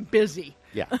 bitch, I'm busy.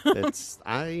 Yeah, it's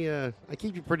I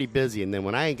keep you pretty busy, and then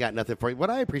when I ain't got nothing for you,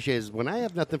 what I appreciate is when I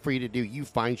have nothing for you to do, you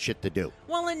find shit to do.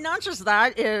 Well, and not just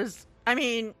that is, I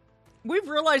mean, we've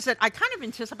realized that I kind of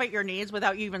anticipate your needs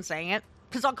without you even saying it.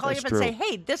 Because I'll call That's you up true. and say,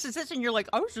 hey, this is this, and you're like,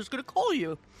 I was just going to call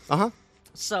you. Uh-huh.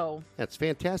 So That's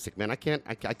fantastic, man. I can't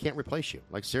replace you.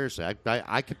 Like, seriously,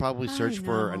 I could probably search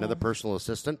for know. another personal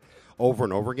assistant over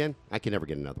and over again. I can never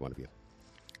get another one of you.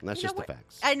 And that's You just know the what?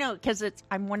 facts. I know, because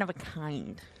I'm one of a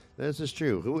kind. This is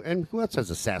true. Who else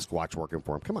has a Sasquatch working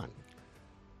for him? Come on.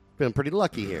 Feeling pretty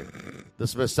lucky here. The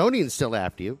Smithsonian's still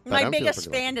after you. but My I'm feeling biggest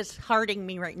pretty fan is hearting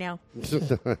me right now. Look,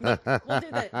 we'll do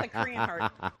the Korean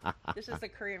heart. This is the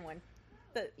Korean one.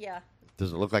 Yeah,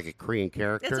 Does it look like a Korean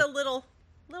character? it's a little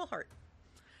heart.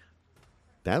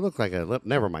 That looked like a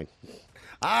never mind.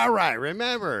 All right,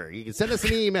 remember, you can send us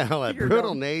an email at You're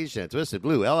brutalnation at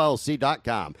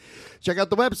twistedbluellc.com. Check out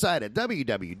the website at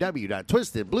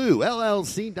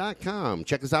www.twistedbluellc.com.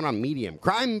 Check us out on Medium,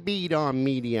 Crime Beat on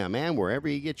Medium, and wherever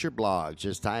you get your blogs,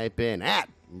 just type in at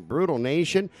Brutal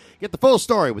Nation. Get the full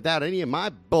story without any of my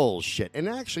bullshit. And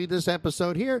actually, this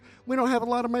episode here, we don't have a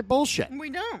lot of my bullshit. We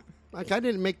don't. Like, I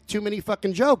didn't make too many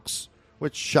fucking jokes,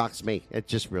 which shocks me. It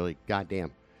just really,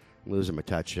 goddamn, I'm losing my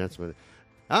touch. That's what.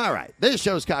 All right, this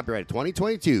show is copyrighted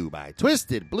 2022 by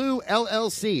Twisted Blue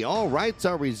LLC. All rights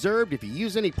are reserved. If you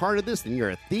use any part of this, then you're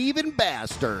a thieving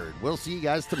bastard. We'll see you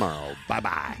guys tomorrow.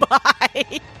 Bye-bye.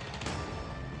 Bye.